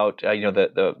about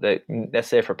the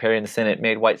necessary for parity in the Senate,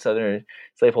 made white Southern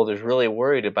slaveholders really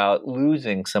worried about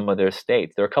losing some of their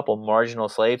states. There are a couple marginal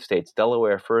slave states,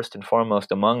 Delaware first and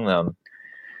foremost among them,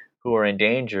 who are in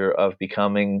danger of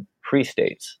becoming free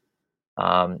states.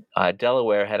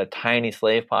 Delaware had a tiny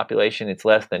slave population. It's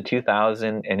less than 2,000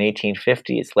 in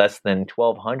 1850. It's less than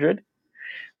 1,200.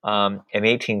 In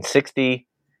 1860,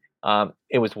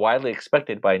 it was widely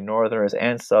expected by Northerners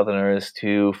and Southerners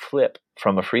to flip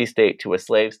from a free state to a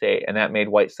slave state, and that made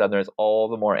white Southerners all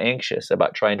the more anxious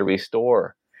about trying to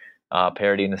restore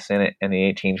parity in the Senate in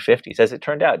the 1850s. As it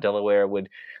turned out, Delaware would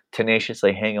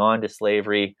tenaciously hang on to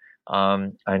slavery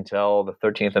until the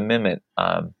 13th Amendment,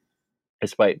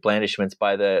 despite blandishments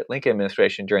by the Lincoln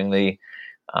administration during the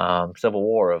Civil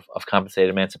War of compensated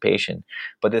emancipation.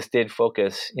 But this did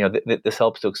focus, this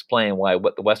helps to explain why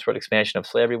what the westward expansion of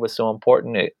slavery was so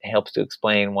important. It helps to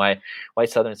explain why white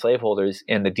Southern slaveholders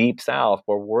in the Deep South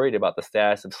were worried about the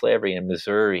status of slavery in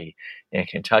Missouri, in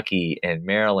Kentucky, in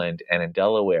Maryland, and in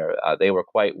Delaware. They were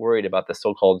quite worried about the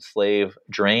so-called slave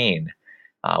drain,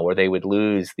 where they would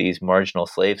lose these marginal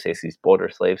slave states, these border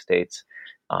slave states.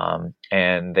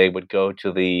 And they would go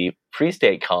to the Free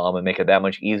State column and make it that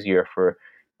much easier for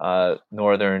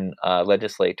Northern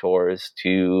legislators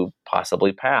to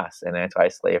possibly pass an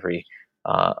anti-slavery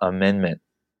amendment.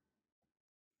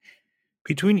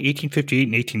 Between 1858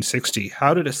 and 1860,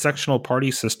 how did a sectional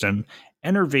party system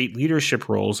enervate leadership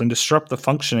roles and disrupt the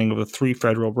functioning of the three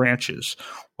federal branches,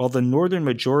 while the Northern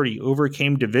majority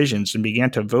overcame divisions and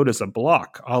began to vote as a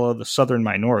bloc, a la the Southern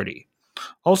minority?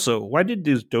 Also, why did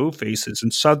these dough-faces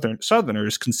and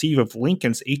Southerners conceive of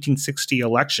Lincoln's 1860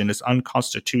 election as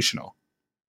unconstitutional?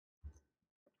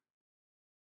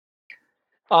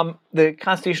 The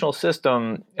constitutional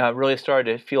system really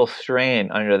started to feel strain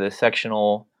under the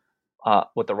sectional,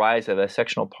 with the rise of a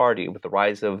sectional party, with the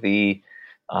rise of the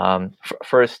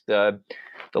first the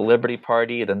Liberty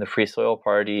Party, then the Free Soil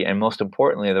Party, and most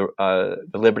importantly, the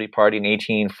Liberty Party in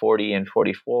 1840 and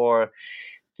 44,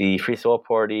 the Free Soil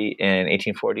Party in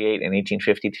 1848 and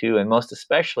 1852, and most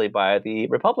especially by the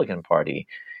Republican Party,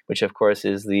 which of course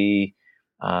is the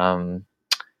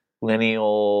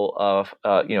lineal of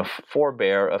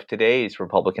forebear of today's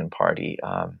Republican Party.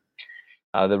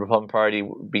 The Republican Party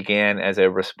began as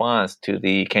a response to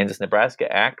the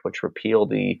Kansas-Nebraska Act, which repealed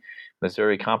the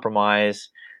Missouri Compromise,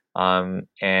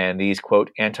 and these, quote,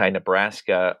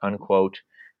 anti-Nebraska, unquote,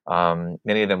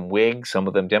 many of them Whigs, some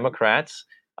of them Democrats,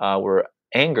 were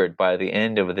angered by the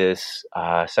end of this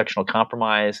sectional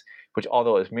compromise, which,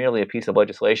 although it was merely a piece of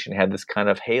legislation, had this kind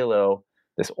of halo,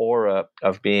 this aura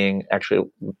of being actually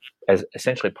as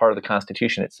essentially part of the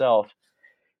Constitution itself.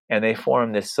 And they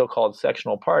formed this so-called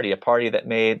sectional party, a party that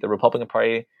made the Republican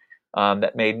Party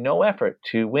that made no effort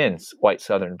to win white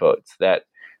Southern votes, that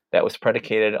was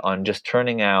predicated on just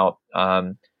turning out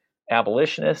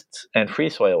abolitionists and free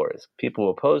soilers, people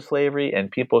who opposed slavery and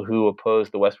people who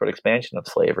opposed the westward expansion of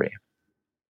slavery.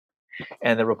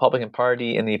 And the Republican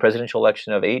Party in the presidential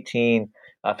election of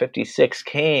 1856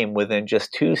 came within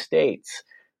just two states,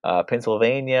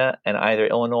 Pennsylvania and either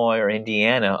Illinois or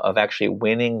Indiana, of actually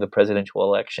winning the presidential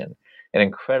election. An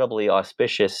incredibly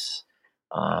auspicious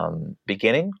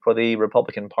beginning for the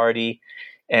Republican Party.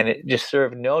 And it just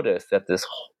served notice that this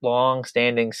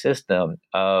long-standing system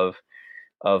of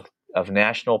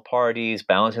national parties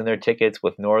balancing their tickets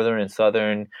with Northern and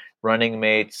Southern running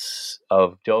mates,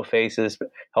 of dough faces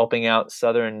helping out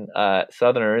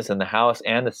Southerners in the House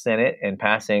and the Senate in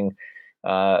passing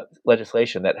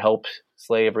legislation that helped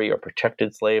slavery or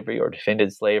protected slavery or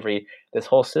defended slavery. This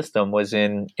whole system was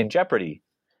in jeopardy.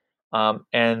 And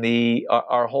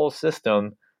our whole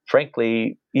system,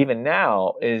 frankly, even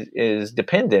now is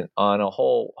dependent on a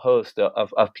whole host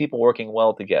of people working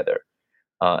well together.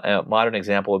 A modern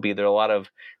example would be there are a lot of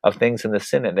things in the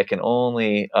Senate that can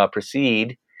only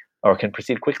proceed or can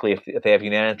proceed quickly if they have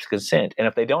unanimous consent. And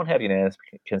if they don't have unanimous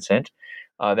consent,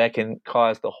 that can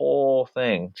cause the whole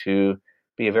thing to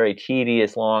be a very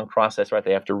tedious, long process, right?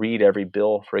 They have to read every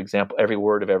bill, for example, every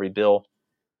word of every bill.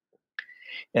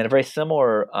 And a very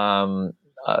similar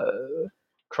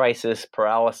crisis,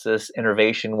 paralysis,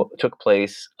 innervation took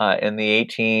place in the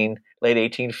late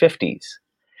 1850s.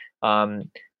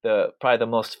 Probably the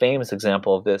most famous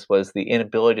example of this was the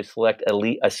inability to select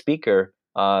a speaker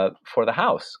for the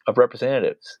House of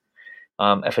Representatives.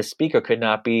 If a speaker could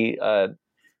not be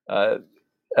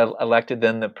elected,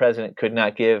 then the president could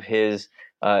not give his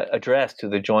address to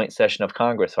the joint session of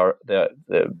Congress, or the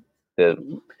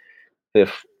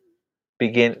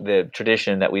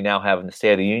tradition that we now have in the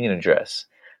State of the Union address.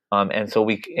 And so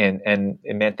and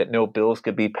it meant that no bills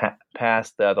could be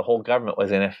passed. The whole government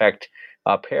was in effect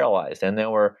paralyzed, and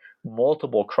there were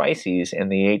multiple crises in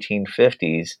the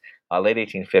 1850s, late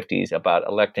 1850s, about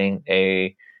electing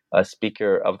a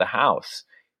Speaker of the House.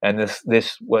 And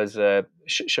this was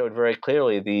showed very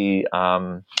clearly the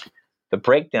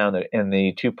breakdown in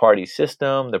the two-party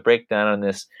system, the breakdown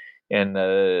in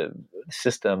the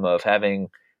system of having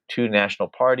two national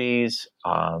parties,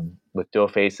 with dough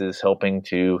faces helping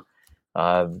to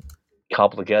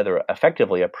cobble together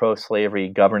effectively a pro-slavery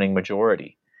governing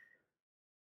majority.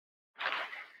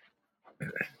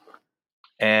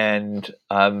 And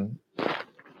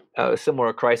a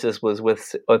similar crisis was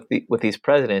with these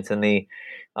presidents. And the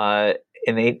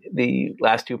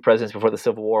last two presidents before the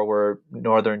Civil War were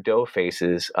Northern dough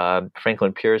faces,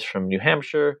 Franklin Pierce from New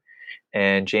Hampshire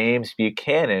and James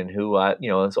Buchanan, who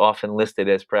is often listed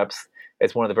as perhaps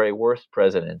as one of the very worst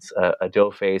presidents, a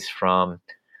doughface from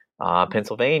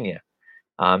Pennsylvania,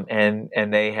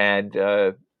 and they had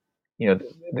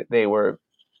they were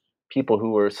people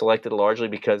who were selected largely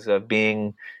because of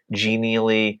being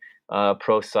genially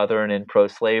pro-Southern and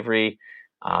pro-slavery,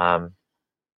 and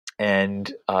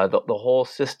the whole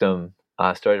system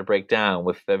started to break down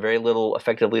with very little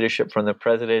effective leadership from the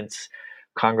presidents,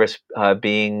 Congress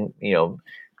being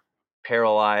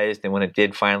paralyzed, and when it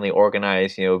did finally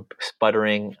organize,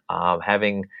 sputtering,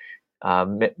 having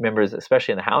members,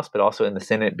 especially in the House, but also in the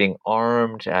Senate, being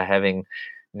armed, having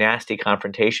nasty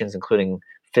confrontations, including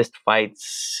fist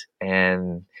fights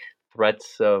and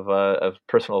threats of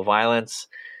personal violence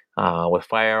with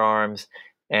firearms,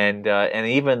 and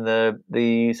even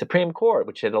the Supreme Court,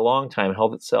 which had a long time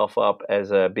held itself up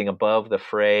as being above the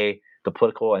fray, the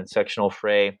political and sectional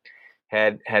fray,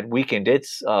 had weakened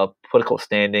its political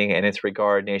standing and its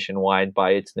regard nationwide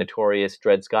by its notorious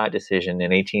Dred Scott decision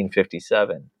in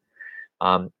 1857,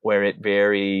 where it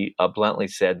very bluntly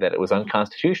said that it was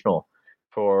unconstitutional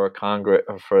for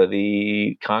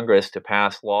the Congress to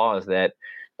pass laws that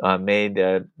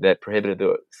that prohibited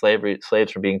the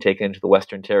slaves from being taken into the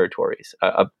Western territories.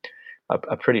 A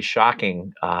pretty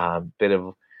shocking bit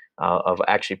of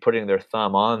actually putting their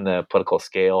thumb on the political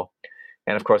scale.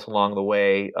 And of course, along the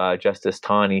way, Chief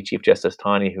Justice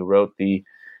Taney, who wrote the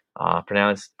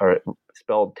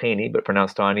spelled Taney but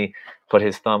pronounced Taney, put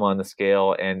his thumb on the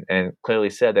scale and clearly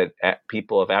said that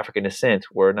people of African descent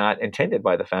were not intended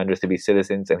by the founders to be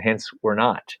citizens, and hence were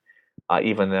not,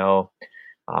 even though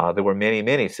there were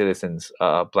many citizens,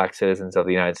 black citizens of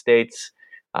the United States.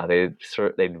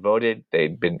 They'd voted,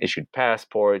 they'd been issued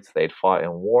passports, they'd fought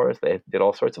in wars, they did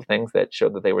all sorts of things that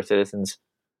showed that they were citizens.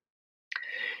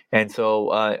 And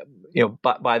so,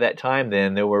 by that time,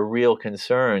 then there were real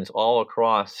concerns all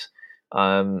across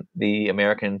the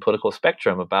American political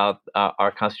spectrum about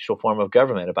our constitutional form of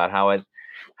government, about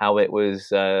how it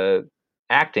was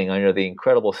acting under the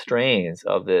incredible strains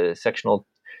of the sectional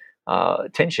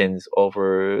tensions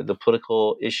over the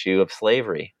political issue of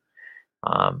slavery,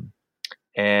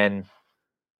 and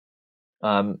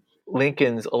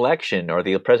Lincoln's election, or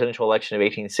the presidential election of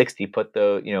 1860,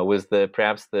 was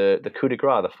perhaps the coup de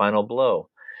grace, the final blow.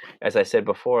 As I said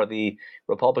before, the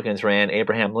Republicans ran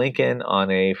Abraham Lincoln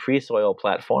on a free soil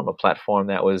platform, a platform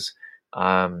that was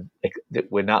that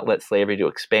would not let slavery to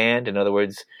expand. In other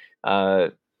words,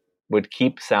 would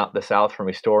keep the South from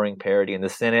restoring parity in the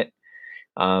Senate.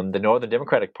 The Northern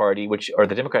Democratic Party,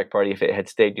 the Democratic Party, if it had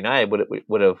stayed united,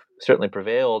 would have certainly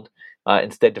prevailed.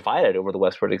 Instead, divided over the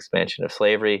westward expansion of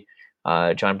slavery.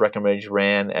 John Breckinridge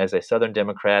ran as a Southern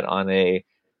Democrat on a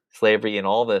slavery in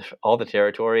all the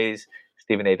territories.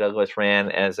 Stephen A. Douglas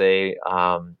ran as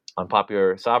on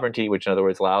popular sovereignty, which in other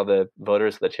words allow the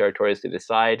voters of the territories to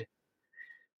decide.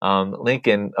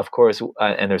 Lincoln, of course,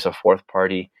 and there's a fourth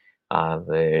party,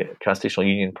 the Constitutional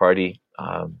Union Party,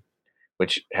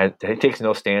 which takes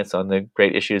no stance on the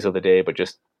great issues of the day, but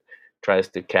just tries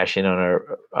to cash in on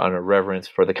a reverence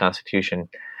for the Constitution.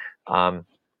 And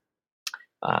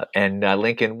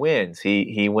Lincoln wins.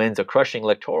 He wins a crushing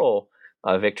electoral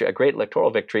victory, a great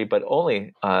electoral victory, but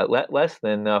only less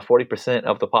than 40%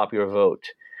 of the popular vote.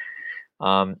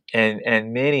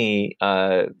 And many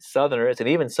Southerners and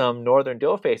even some Northern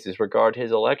doughfaces regard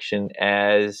his election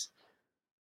as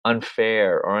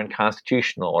unfair or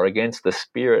unconstitutional or against the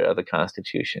spirit of the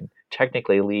Constitution,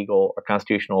 technically legal or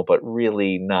constitutional, but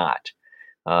really not.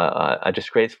 A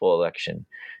disgraceful election.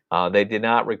 They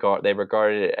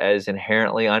regarded it as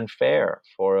inherently unfair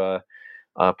for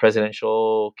a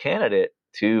presidential candidate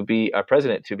to be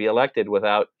elected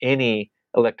without any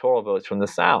electoral votes from the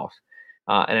South.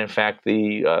 And in fact,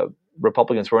 the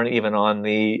Republicans weren't even on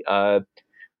the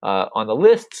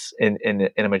lists in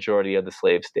a majority of the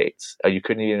slave states. You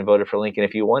couldn't even vote for Lincoln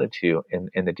if you wanted to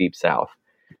in the Deep South.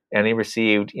 And he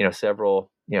received several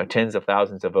tens of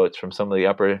thousands of votes from some of the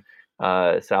upper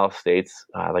South states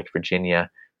like Virginia,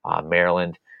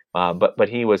 Maryland, but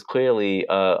he was clearly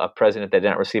a president that did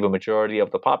not receive a majority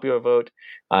of the popular vote,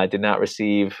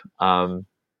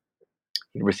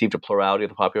 he received a plurality of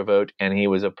the popular vote, and he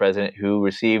was a president who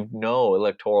received no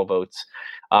electoral votes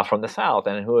from the South,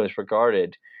 and who was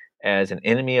regarded as an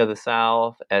enemy of the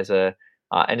South, and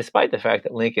despite the fact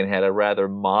that Lincoln had a rather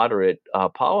moderate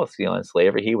policy on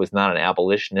slavery, he was not an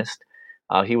abolitionist.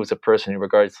 He was a person who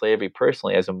regarded slavery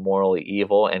personally as a morally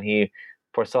evil, and he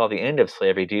foresaw the end of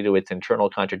slavery due to its internal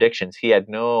contradictions. He had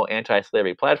no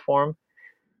anti-slavery platform.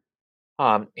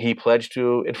 He pledged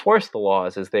to enforce the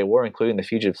laws as they were, including the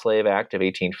Fugitive Slave Act of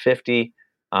 1850,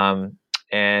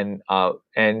 and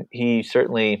he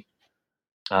certainly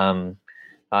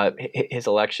His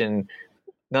election,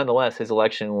 nonetheless, his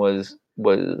election was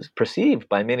perceived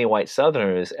by many white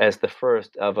Southerners as the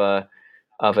first of a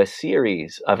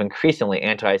series of increasingly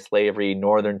anti-slavery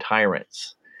Northern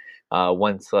tyrants.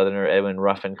 One Southerner, Edwin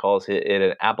Ruffin, calls it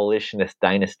an abolitionist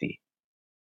dynasty.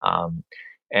 And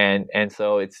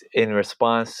so it's in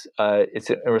response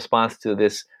to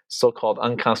this so-called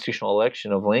unconstitutional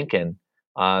election of Lincoln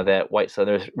that white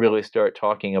Southerners really start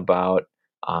talking about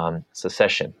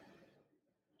secession.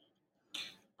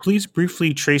 Please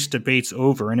briefly trace debates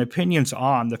over and opinions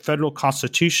on the federal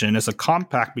Constitution as a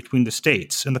compact between the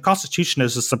states, and the Constitution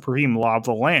as the supreme law of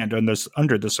the land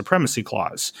under the Supremacy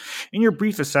Clause. In your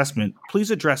brief assessment, please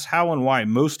address how and why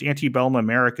most antebellum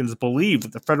Americans believe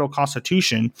that the federal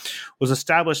Constitution was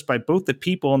established by both the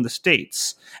people and the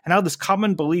states, and how this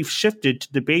common belief shifted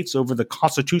to debates over the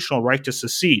constitutional right to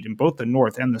secede in both the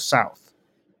North and the South.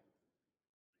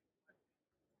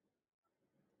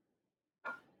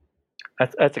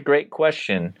 That's a great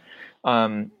question.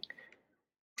 Constitution,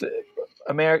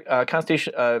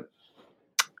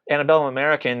 antebellum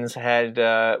Americans had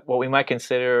what we might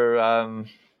consider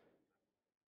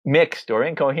mixed or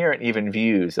incoherent even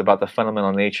views about the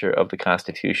fundamental nature of the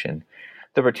Constitution.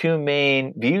 There were two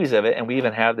main views of it, and we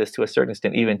even have this to a certain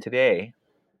extent even today.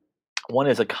 One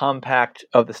is a compact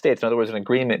of the states, in other words, an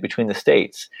agreement between the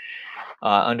states.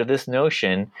 Under this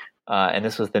notion, and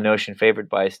this was the notion favored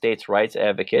by states' rights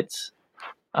advocates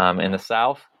in the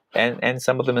South, and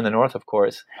some of them in the North, of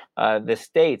course, the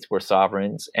states were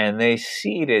sovereigns, and they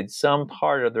ceded some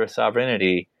part of their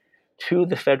sovereignty to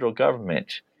the federal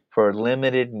government for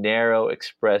limited, narrow,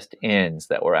 expressed ends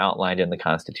that were outlined in the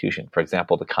Constitution. For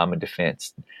example, the common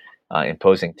defense,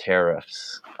 imposing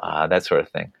tariffs, that sort of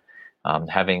thing,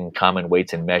 having common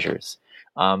weights and measures.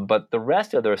 But the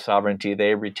rest of their sovereignty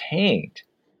they retained.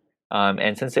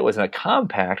 And since it was a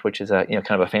compact, which is a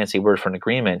kind of a fancy word for an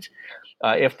agreement,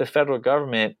 if the federal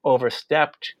government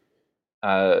overstepped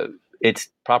its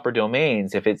proper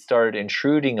domains, if it started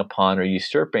intruding upon or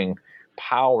usurping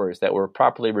powers that were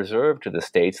properly reserved to the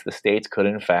states could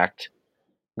in fact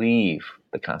leave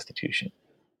the Constitution,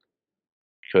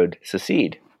 could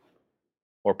secede,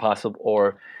 or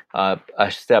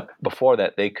a step before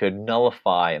that, they could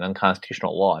nullify an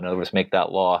unconstitutional law. In other words, make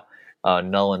that law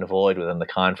null and void within the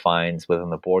confines, within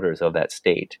the borders of that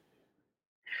state.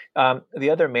 The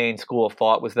other main school of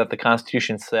thought was that the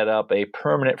Constitution set up a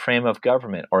permanent frame of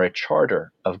government, or a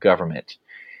charter of government.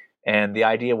 And the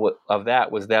idea of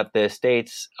that was that the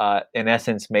states, in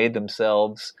essence, made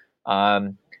themselves,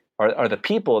 or the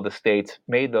people of the states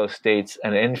made those states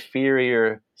an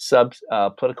inferior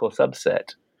political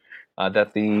subset.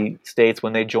 That the states,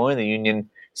 when they joined the Union,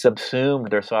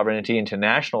 subsumed their sovereignty into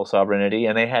national sovereignty,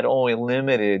 and they had only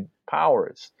limited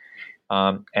powers.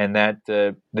 And that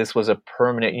this was a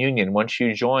permanent union. Once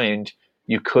you joined,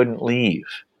 you couldn't leave.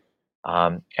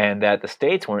 And that the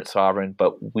states weren't sovereign,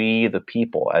 but we, the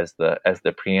people, as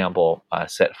the preamble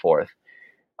set forth.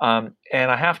 And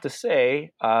I have to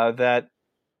say that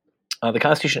the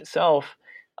Constitution itself,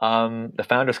 the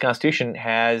Founders' Constitution,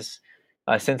 has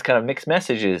since kind of mixed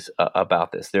messages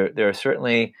about this. There are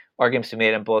certainly arguments to be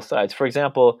made on both sides. For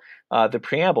example, the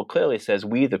preamble clearly says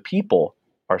we, the people,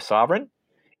 are sovereign,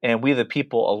 and we, the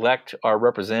people, elect our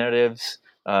representatives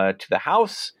to the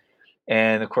House.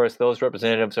 And of course, those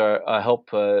representatives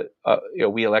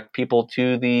we elect people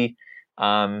to the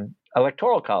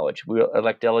Electoral College. We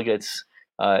elect delegates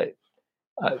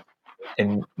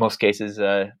in most cases,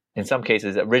 in some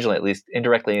cases, originally at least,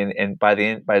 indirectly, and by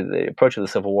the approach of the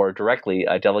Civil War, directly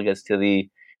delegates to the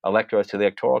electors to the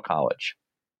Electoral College.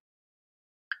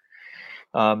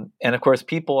 And of course,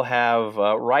 people have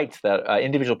rights that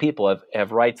individual people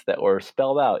have rights that were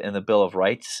spelled out in the Bill of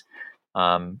Rights.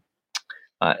 And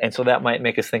so that might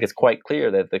make us think it's quite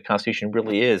clear that the Constitution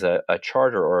really is a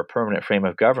charter or a permanent frame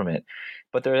of government.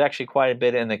 But there's actually quite a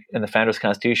bit in the Founders'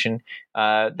 Constitution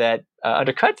that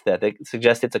undercuts that. They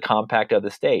suggest it's a compact of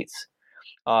the states.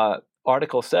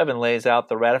 Article 7 lays out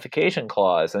the ratification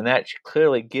clause, and that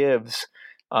clearly gives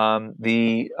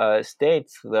the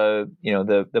states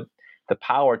the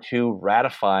power to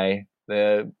ratify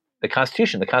the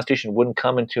Constitution. The Constitution wouldn't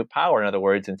come into power, in other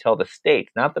words, until the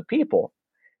states, not the people,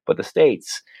 but the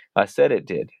states said it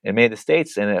did. It made the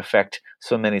states, in effect,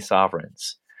 so many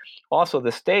sovereigns. Also,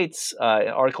 the states, in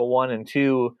Article 1 and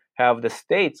 2, have the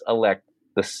states elect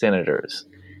the senators.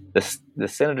 The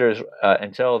senators,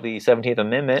 until the 17th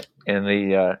Amendment in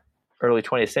the early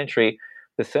 20th century,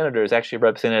 the senators actually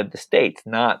represented the states,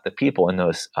 not the people in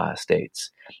those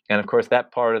states. And of course,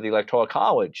 that part of the Electoral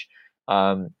College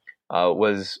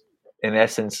was, in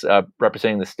essence,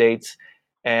 representing the states.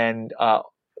 And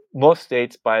most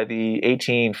states by the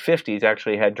 1850s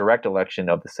actually had direct election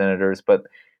of the senators, but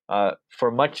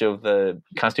for much of the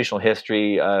constitutional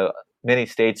history, many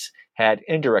states had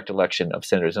indirect election of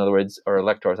senators. In other words, or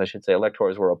electors, I should say,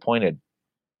 electors were appointed.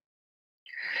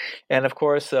 And of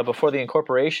course, before the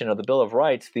incorporation of the Bill of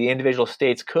Rights, the individual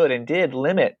states could and did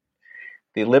limit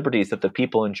the liberties that the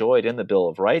people enjoyed in the Bill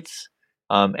of Rights.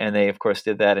 And they, of course,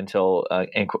 did that until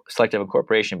selective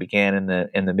incorporation began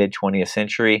in the mid 20th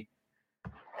century.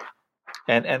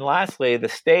 And lastly, the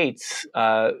states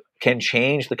can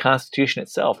change the Constitution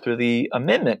itself through the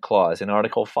Amendment Clause in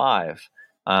Article 5.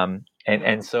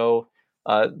 And so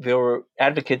there were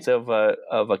advocates of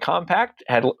a compact,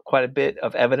 had quite a bit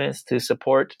of evidence to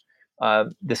support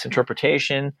this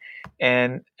interpretation,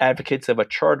 and advocates of a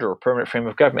charter or permanent frame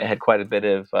of government had quite a bit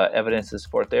of evidence to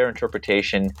support their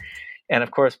interpretation. And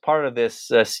of course, part of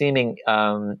this seeming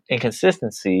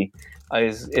inconsistency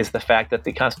is the fact that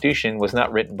the Constitution was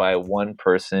not written by one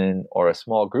person or a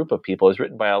small group of people. It was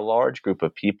written by a large group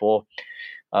of people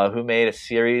who made a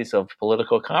series of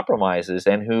political compromises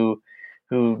and who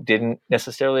didn't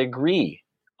necessarily agree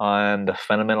on the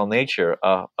fundamental nature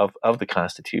of the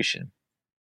Constitution.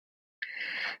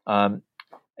 And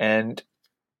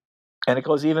it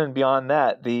goes even beyond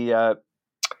that.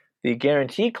 The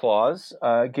guarantee clause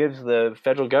gives the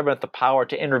federal government the power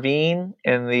to intervene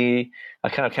in the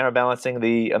kind of counterbalancing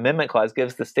the amendment clause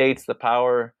gives the states the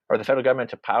power, or the federal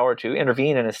government the power to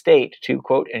intervene in a state to,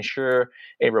 quote, ensure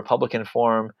a Republican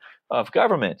form of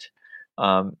government.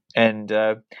 And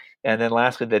then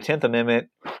lastly, the 10th Amendment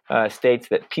states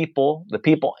that the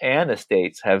people and the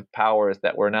states have powers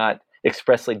that were not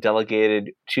expressly delegated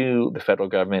to the federal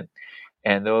government.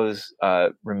 And those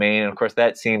remain. And of course,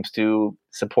 that seems to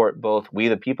support both we,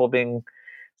 the people, being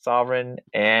sovereign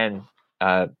and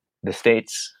the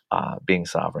states being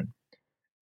sovereign.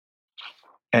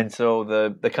 And so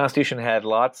the Constitution had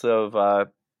lots of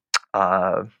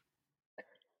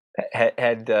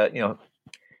had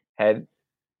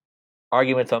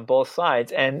arguments on both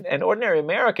sides, and ordinary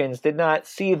Americans did not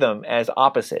see them as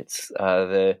opposites.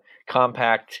 The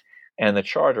Compact and the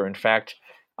Charter. In fact,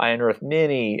 I unearthed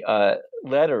many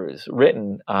letters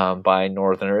written by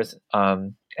Northerners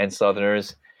and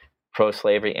Southerners,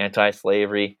 pro-slavery,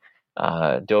 anti-slavery,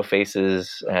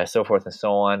 dough-faces, so forth and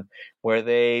so on, where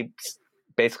they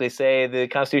basically say the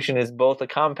Constitution is both a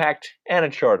compact and a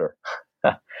charter.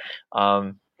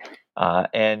 And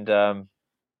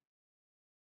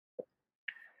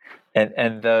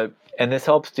this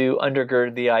helps to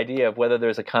undergird the idea of whether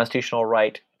there's a constitutional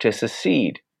right to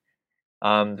secede.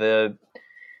 Some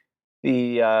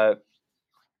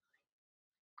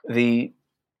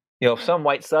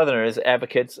white Southerners,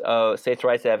 advocates of states'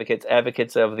 rights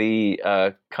advocates of the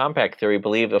compact theory,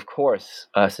 believed, of course,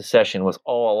 secession was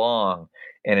all along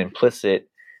an implicit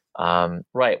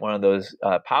right, one of those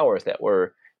powers that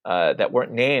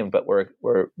weren't named but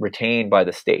were retained by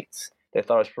the states. They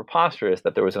thought it was preposterous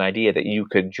that there was an idea that you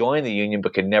could join the Union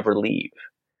but could never leave.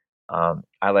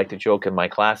 I like to joke in my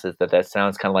classes that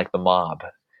sounds kind of like the mob,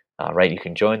 right? You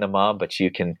can join the mob, but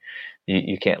you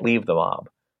can't leave the mob.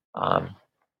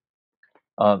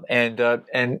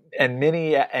 And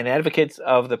many advocates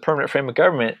of the permanent frame of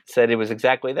government said it was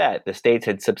exactly that. The states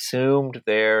had subsumed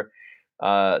their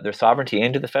sovereignty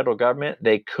into the federal government.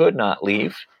 They could not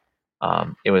leave.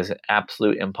 It was an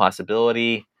absolute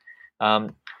impossibility.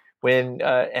 And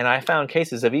I found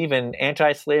cases of even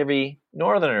anti-slavery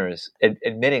Northerners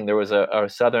admitting there was a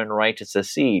Southern right to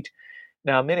secede.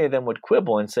 Now, many of them would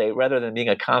quibble and say, rather than being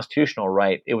a constitutional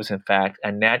right, it was in fact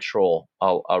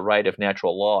a right of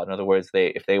natural law. In other words,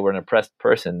 if they were an oppressed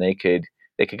person, they could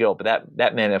go. But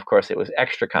that meant, of course, it was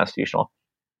extra constitutional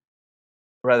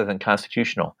rather than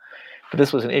constitutional. But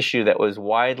this was an issue that was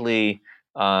widely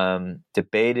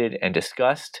debated and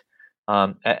discussed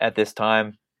at this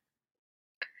time.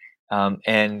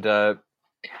 And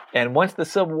once the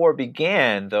Civil War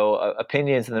began, though,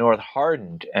 opinions in the North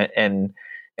hardened,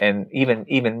 and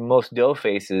even most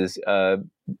dough-faces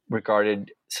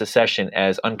regarded secession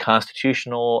as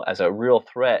unconstitutional, as a real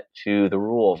threat to the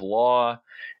rule of law,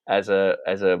 as a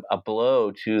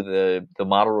blow to the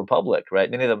model republic.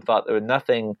 Right? Many of them thought there was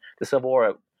nothing. The Civil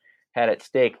War had at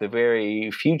stake the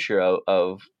very future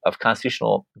of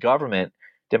constitutional government,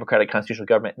 democratic constitutional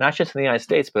government, not just in the United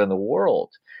States but in the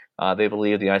world. They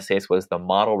believed the United States was the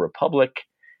model republic,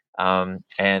 and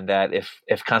that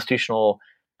if constitutional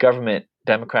government,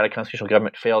 democratic constitutional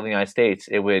government, failed in the United States,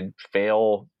 it would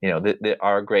fail.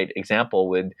 Our great example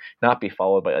would not be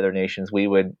followed by other nations.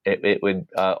 It would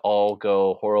all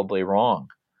go horribly wrong.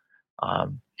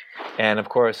 And of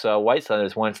course, white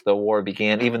Southerners, once the war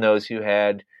began, even those who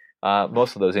had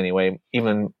most of those anyway,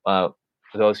 even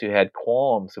those who had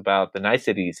qualms about the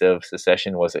niceties of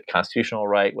secession. Was it constitutional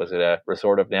right? Was it a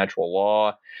resort of natural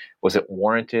law? Was it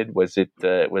warranted? Was this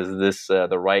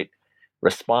the right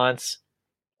response?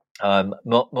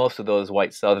 Most of those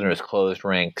white Southerners closed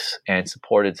ranks and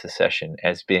supported secession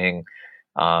as being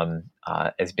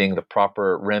the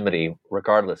proper remedy,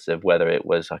 regardless of whether it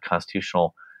was a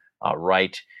constitutional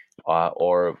right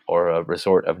or a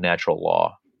resort of natural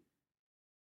law.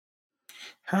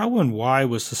 How and why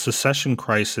was the secession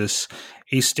crisis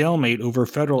a stalemate over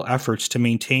federal efforts to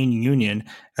maintain union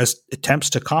as attempts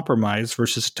to compromise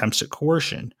versus attempts at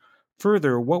coercion?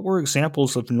 Further, what were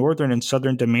examples of Northern and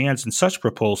Southern demands in such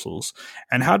proposals,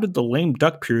 and how did the lame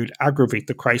duck period aggravate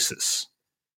the crisis?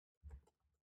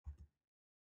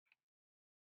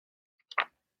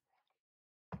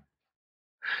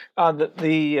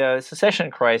 The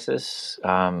secession crisis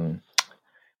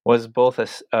was both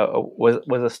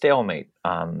was a stalemate.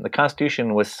 The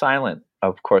Constitution was silent,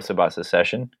 of course, about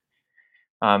secession.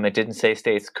 It didn't say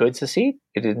states could secede.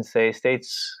 It didn't say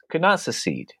states could not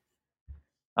secede.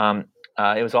 It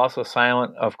was also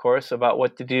silent, of course, about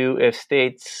what to do if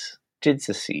states did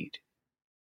secede.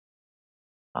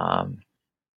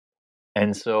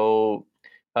 And so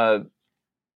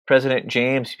President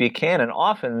James Buchanan,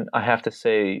 often, I have to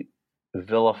say,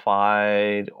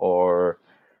 vilified or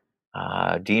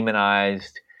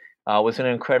demonized, was in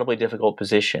an incredibly difficult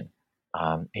position.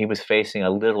 He was facing a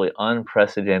literally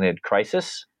unprecedented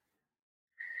crisis,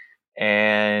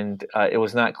 and it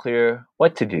was not clear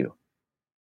what to do.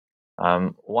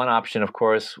 One option, of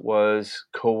course, was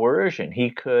coercion. He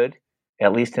could,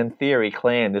 at least in theory,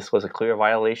 claim this was a clear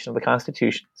violation of the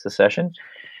Constitution, secession,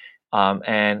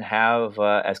 and have,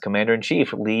 as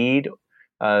commander-in-chief, lead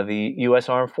the U.S.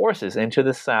 Armed Forces into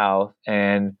the South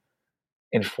and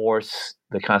enforce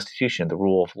the Constitution, the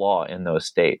rule of law in those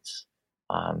states.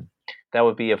 That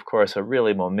would be, of course, a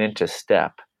really momentous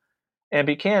step. And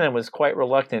Buchanan was quite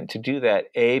reluctant to do that,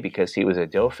 A, because he was a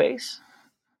doughface,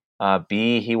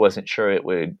 B, he wasn't sure it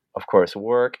would, of course,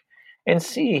 work, and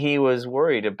C, he was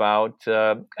worried about,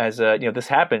 this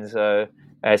happens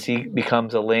as he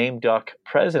becomes a lame duck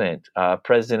president.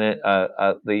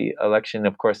 The election,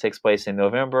 of course, takes place in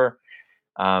November,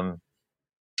 and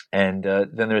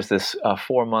then there's this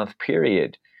 4-month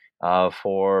period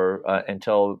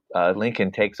until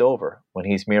Lincoln takes over, when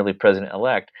he's merely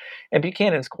president-elect. And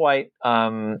Buchanan's quite,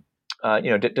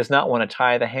 does not want to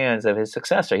tie the hands of his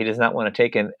successor. He does not want to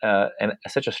take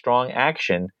such a strong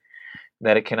action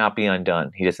that it cannot be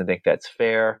undone. He doesn't think that's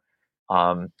fair,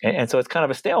 and so it's kind of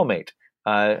a stalemate.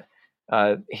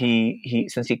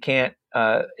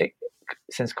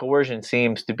 Since coercion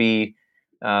seems to be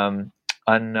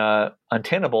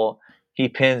untenable, he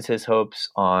pins his hopes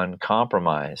on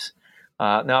compromise.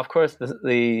 Now, of course,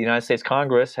 the United States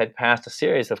Congress had passed a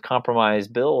series of compromise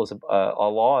bills,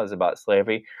 laws about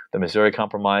slavery: the Missouri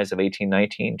Compromise of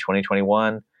 1819,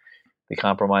 2021, the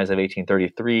Compromise of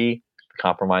 1833, the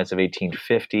Compromise of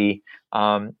 1850,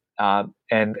 and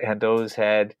those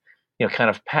had, kind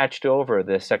of patched over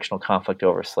the sectional conflict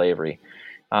over slavery.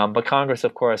 But Congress,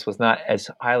 of course, was not as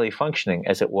highly functioning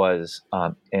as it was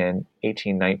in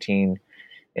 1819,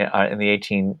 in the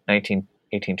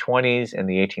 1820s, in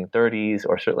the 1830s,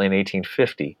 or certainly in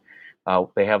 1850.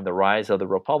 They have the rise of the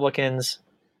Republicans.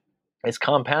 It's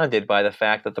compounded by the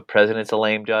fact that the president's a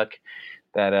lame duck,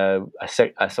 that a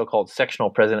so-called sectional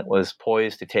president was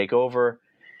poised to take over.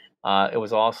 It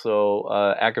was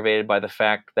also aggravated by the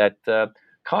fact that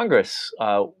Congress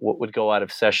would go out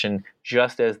of session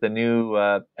just as the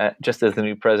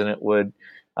new president would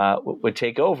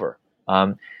take over.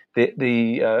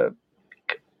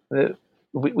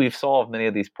 We've solved many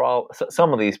of these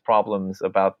some of these problems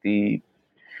about the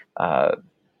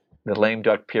lame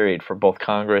duck period for both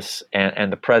Congress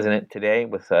and the president today,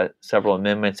 with several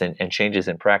amendments and changes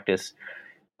in practice.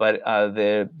 But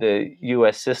the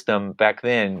U.S. system back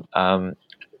then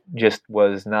just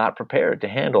was not prepared to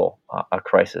handle a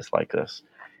crisis like this.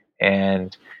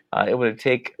 And it would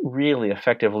take really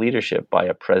effective leadership by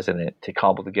a president to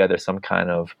cobble together some kind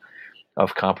of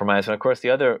compromise. And of course, the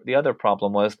other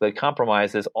problem was the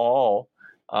compromises all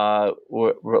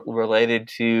were related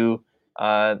to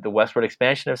the westward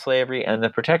expansion of slavery and the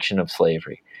protection of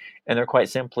slavery. And they're quite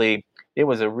simply, it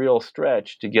was a real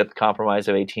stretch to get the Compromise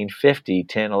of 1850,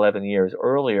 10, 11 years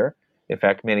earlier. In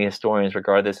fact, many historians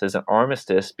regard this as an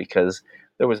armistice because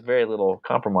there was very little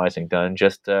compromising done.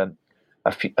 Just a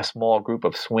small group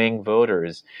of swing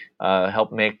voters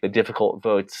helped make the difficult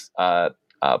votes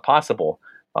possible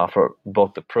for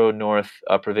both the pro-North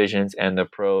provisions and the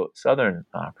pro-Southern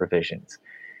provisions.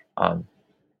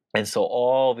 And so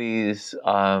all these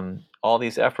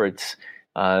efforts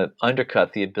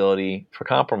undercut the ability for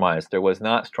compromise. There was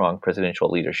not strong presidential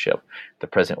leadership. The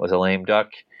president was a lame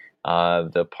duck.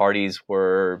 The parties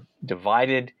were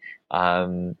divided.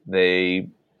 They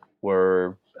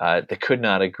could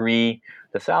not agree.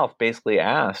 The South basically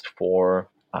asked for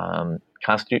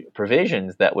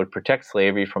provisions that would protect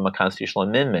slavery from a constitutional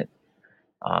amendment,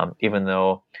 even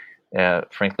though,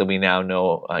 frankly, we now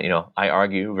know, I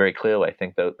argue very clearly, I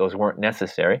think those weren't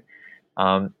necessary.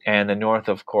 And the North,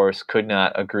 of course, could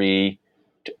not agree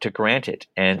to grant it.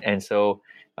 And so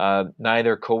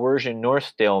neither coercion nor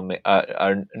stalemate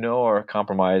nor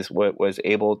compromise was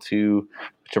able to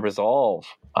resolve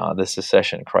the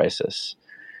secession crisis.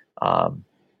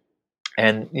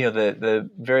 And the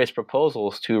various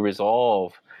proposals to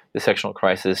resolve the sectional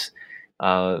crisis,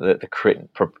 the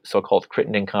so-called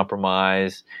Crittenden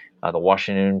Compromise, the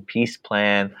Washington Peace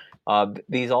Plan,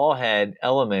 these all had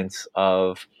elements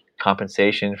of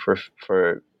compensation for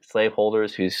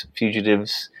slaveholders whose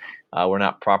fugitives were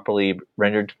not properly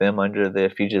rendered to them under the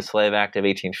Fugitive Slave Act of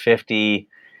 1850.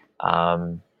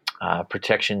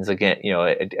 Protections against,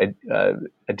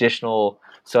 additional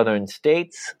Southern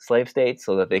states, slave states,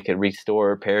 so that they could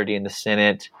restore parity in the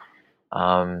Senate.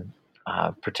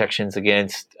 Protections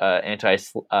against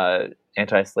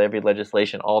anti-slavery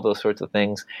legislation, all those sorts of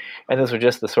things. And those were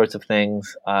just the sorts of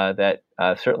things that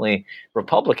certainly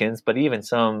Republicans, but even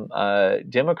some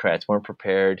Democrats weren't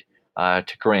prepared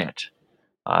to grant.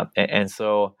 And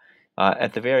so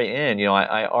at the very end,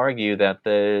 I argue that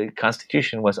the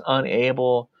Constitution was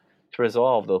unable to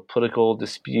resolve the political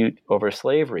dispute over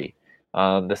slavery.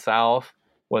 The South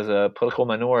was a political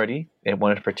minority. It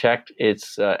wanted to protect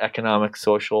its economic,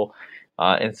 social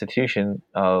institution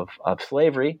of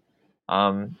slavery.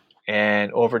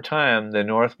 And over time, the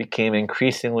North became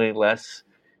increasingly less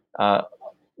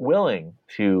willing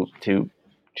to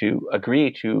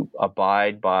agree to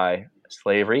abide by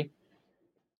slavery.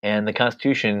 And the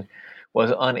Constitution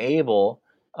was unable,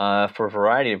 for a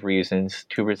variety of reasons,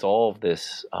 to resolve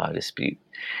this dispute.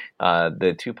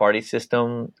 The two-party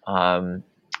system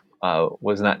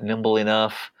was not nimble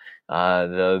enough.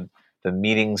 The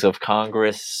meetings of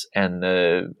Congress and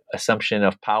the assumption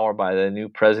of power by the new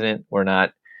president were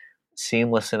not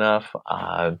seamless enough.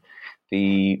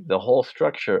 The whole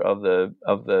structure of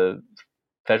the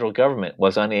federal government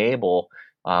was unable,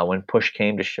 when push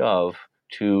came to shove,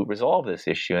 to resolve this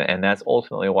issue, and that's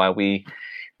ultimately why we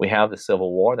have the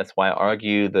Civil War. That's why I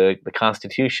argue the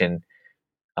Constitution.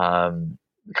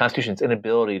 The Constitution's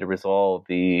inability to resolve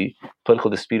the political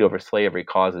dispute over slavery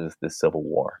causes the Civil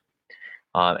War.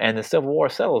 And the Civil War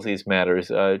settles these matters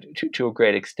to a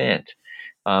great extent.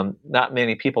 Not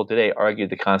many people today argue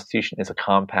the Constitution is a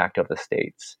compact of the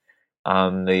states.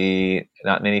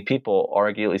 Not many people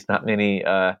argue, at least not many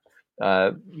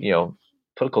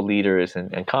political leaders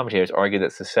and commentators argue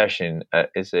that secession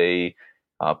is a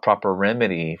proper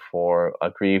remedy for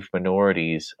aggrieved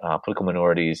minorities, political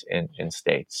minorities in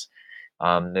states.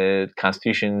 The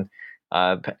Constitution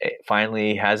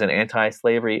finally has an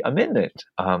anti-slavery amendment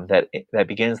that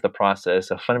begins the process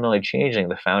of fundamentally changing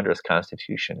the founders'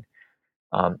 Constitution.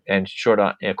 And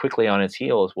quickly on its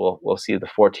heels, we'll see the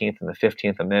 14th and the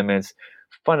 15th Amendments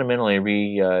fundamentally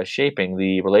reshaping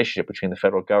the relationship between the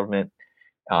federal government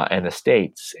and the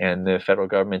states, and the federal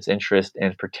government's interest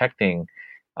in protecting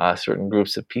certain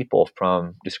groups of people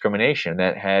from discrimination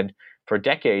that had for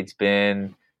decades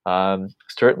been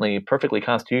certainly perfectly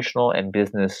constitutional and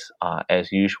business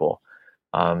as usual.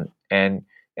 And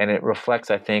it reflects,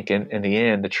 I think, in the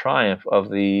end, the triumph of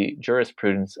the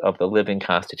jurisprudence of the living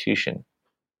Constitution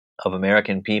of the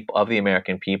American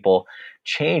people,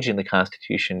 changing the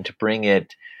Constitution to bring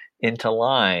it into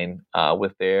line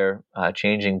with their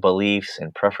changing beliefs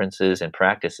and preferences and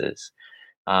practices.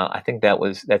 I think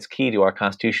that's key to our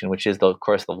Constitution, which is, of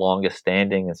course, the longest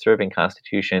standing and serving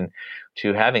Constitution,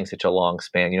 to having such a long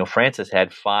span. France has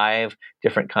had 5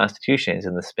 different constitutions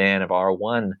in the span of our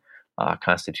one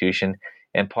Constitution.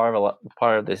 And part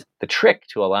of this, the trick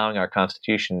to allowing our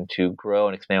Constitution to grow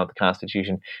and expand with the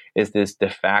Constitution, is this de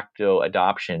facto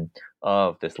adoption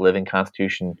of this living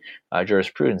Constitution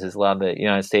jurisprudence. Has allowed the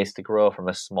United States to grow from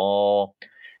a small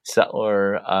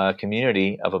settler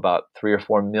community of about 3 or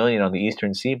 4 million on the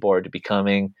eastern seaboard to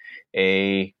becoming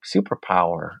a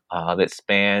superpower that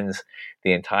spans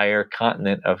the entire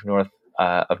continent of North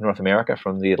America,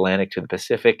 from the Atlantic to the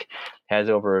Pacific. Has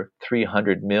over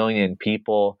 300 million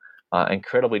people.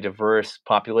 Incredibly diverse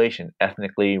population,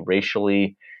 ethnically,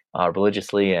 racially,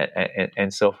 religiously,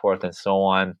 and so forth and so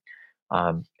on.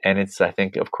 And it's, I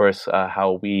think, of course,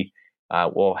 how we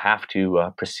will have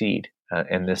to proceed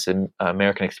in this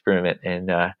American experiment in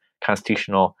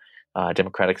constitutional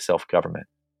democratic self-government.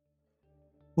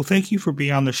 Well, thank you for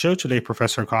being on the show today,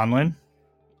 Professor Conlin.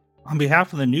 On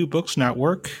behalf of the New Books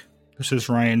Network, this is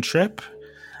Ryan Tripp.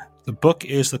 The book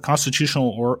is The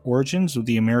Constitutional Origins of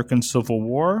the American Civil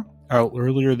War, out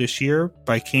earlier this year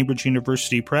by Cambridge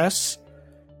University Press.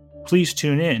 Please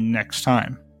tune in next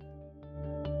time.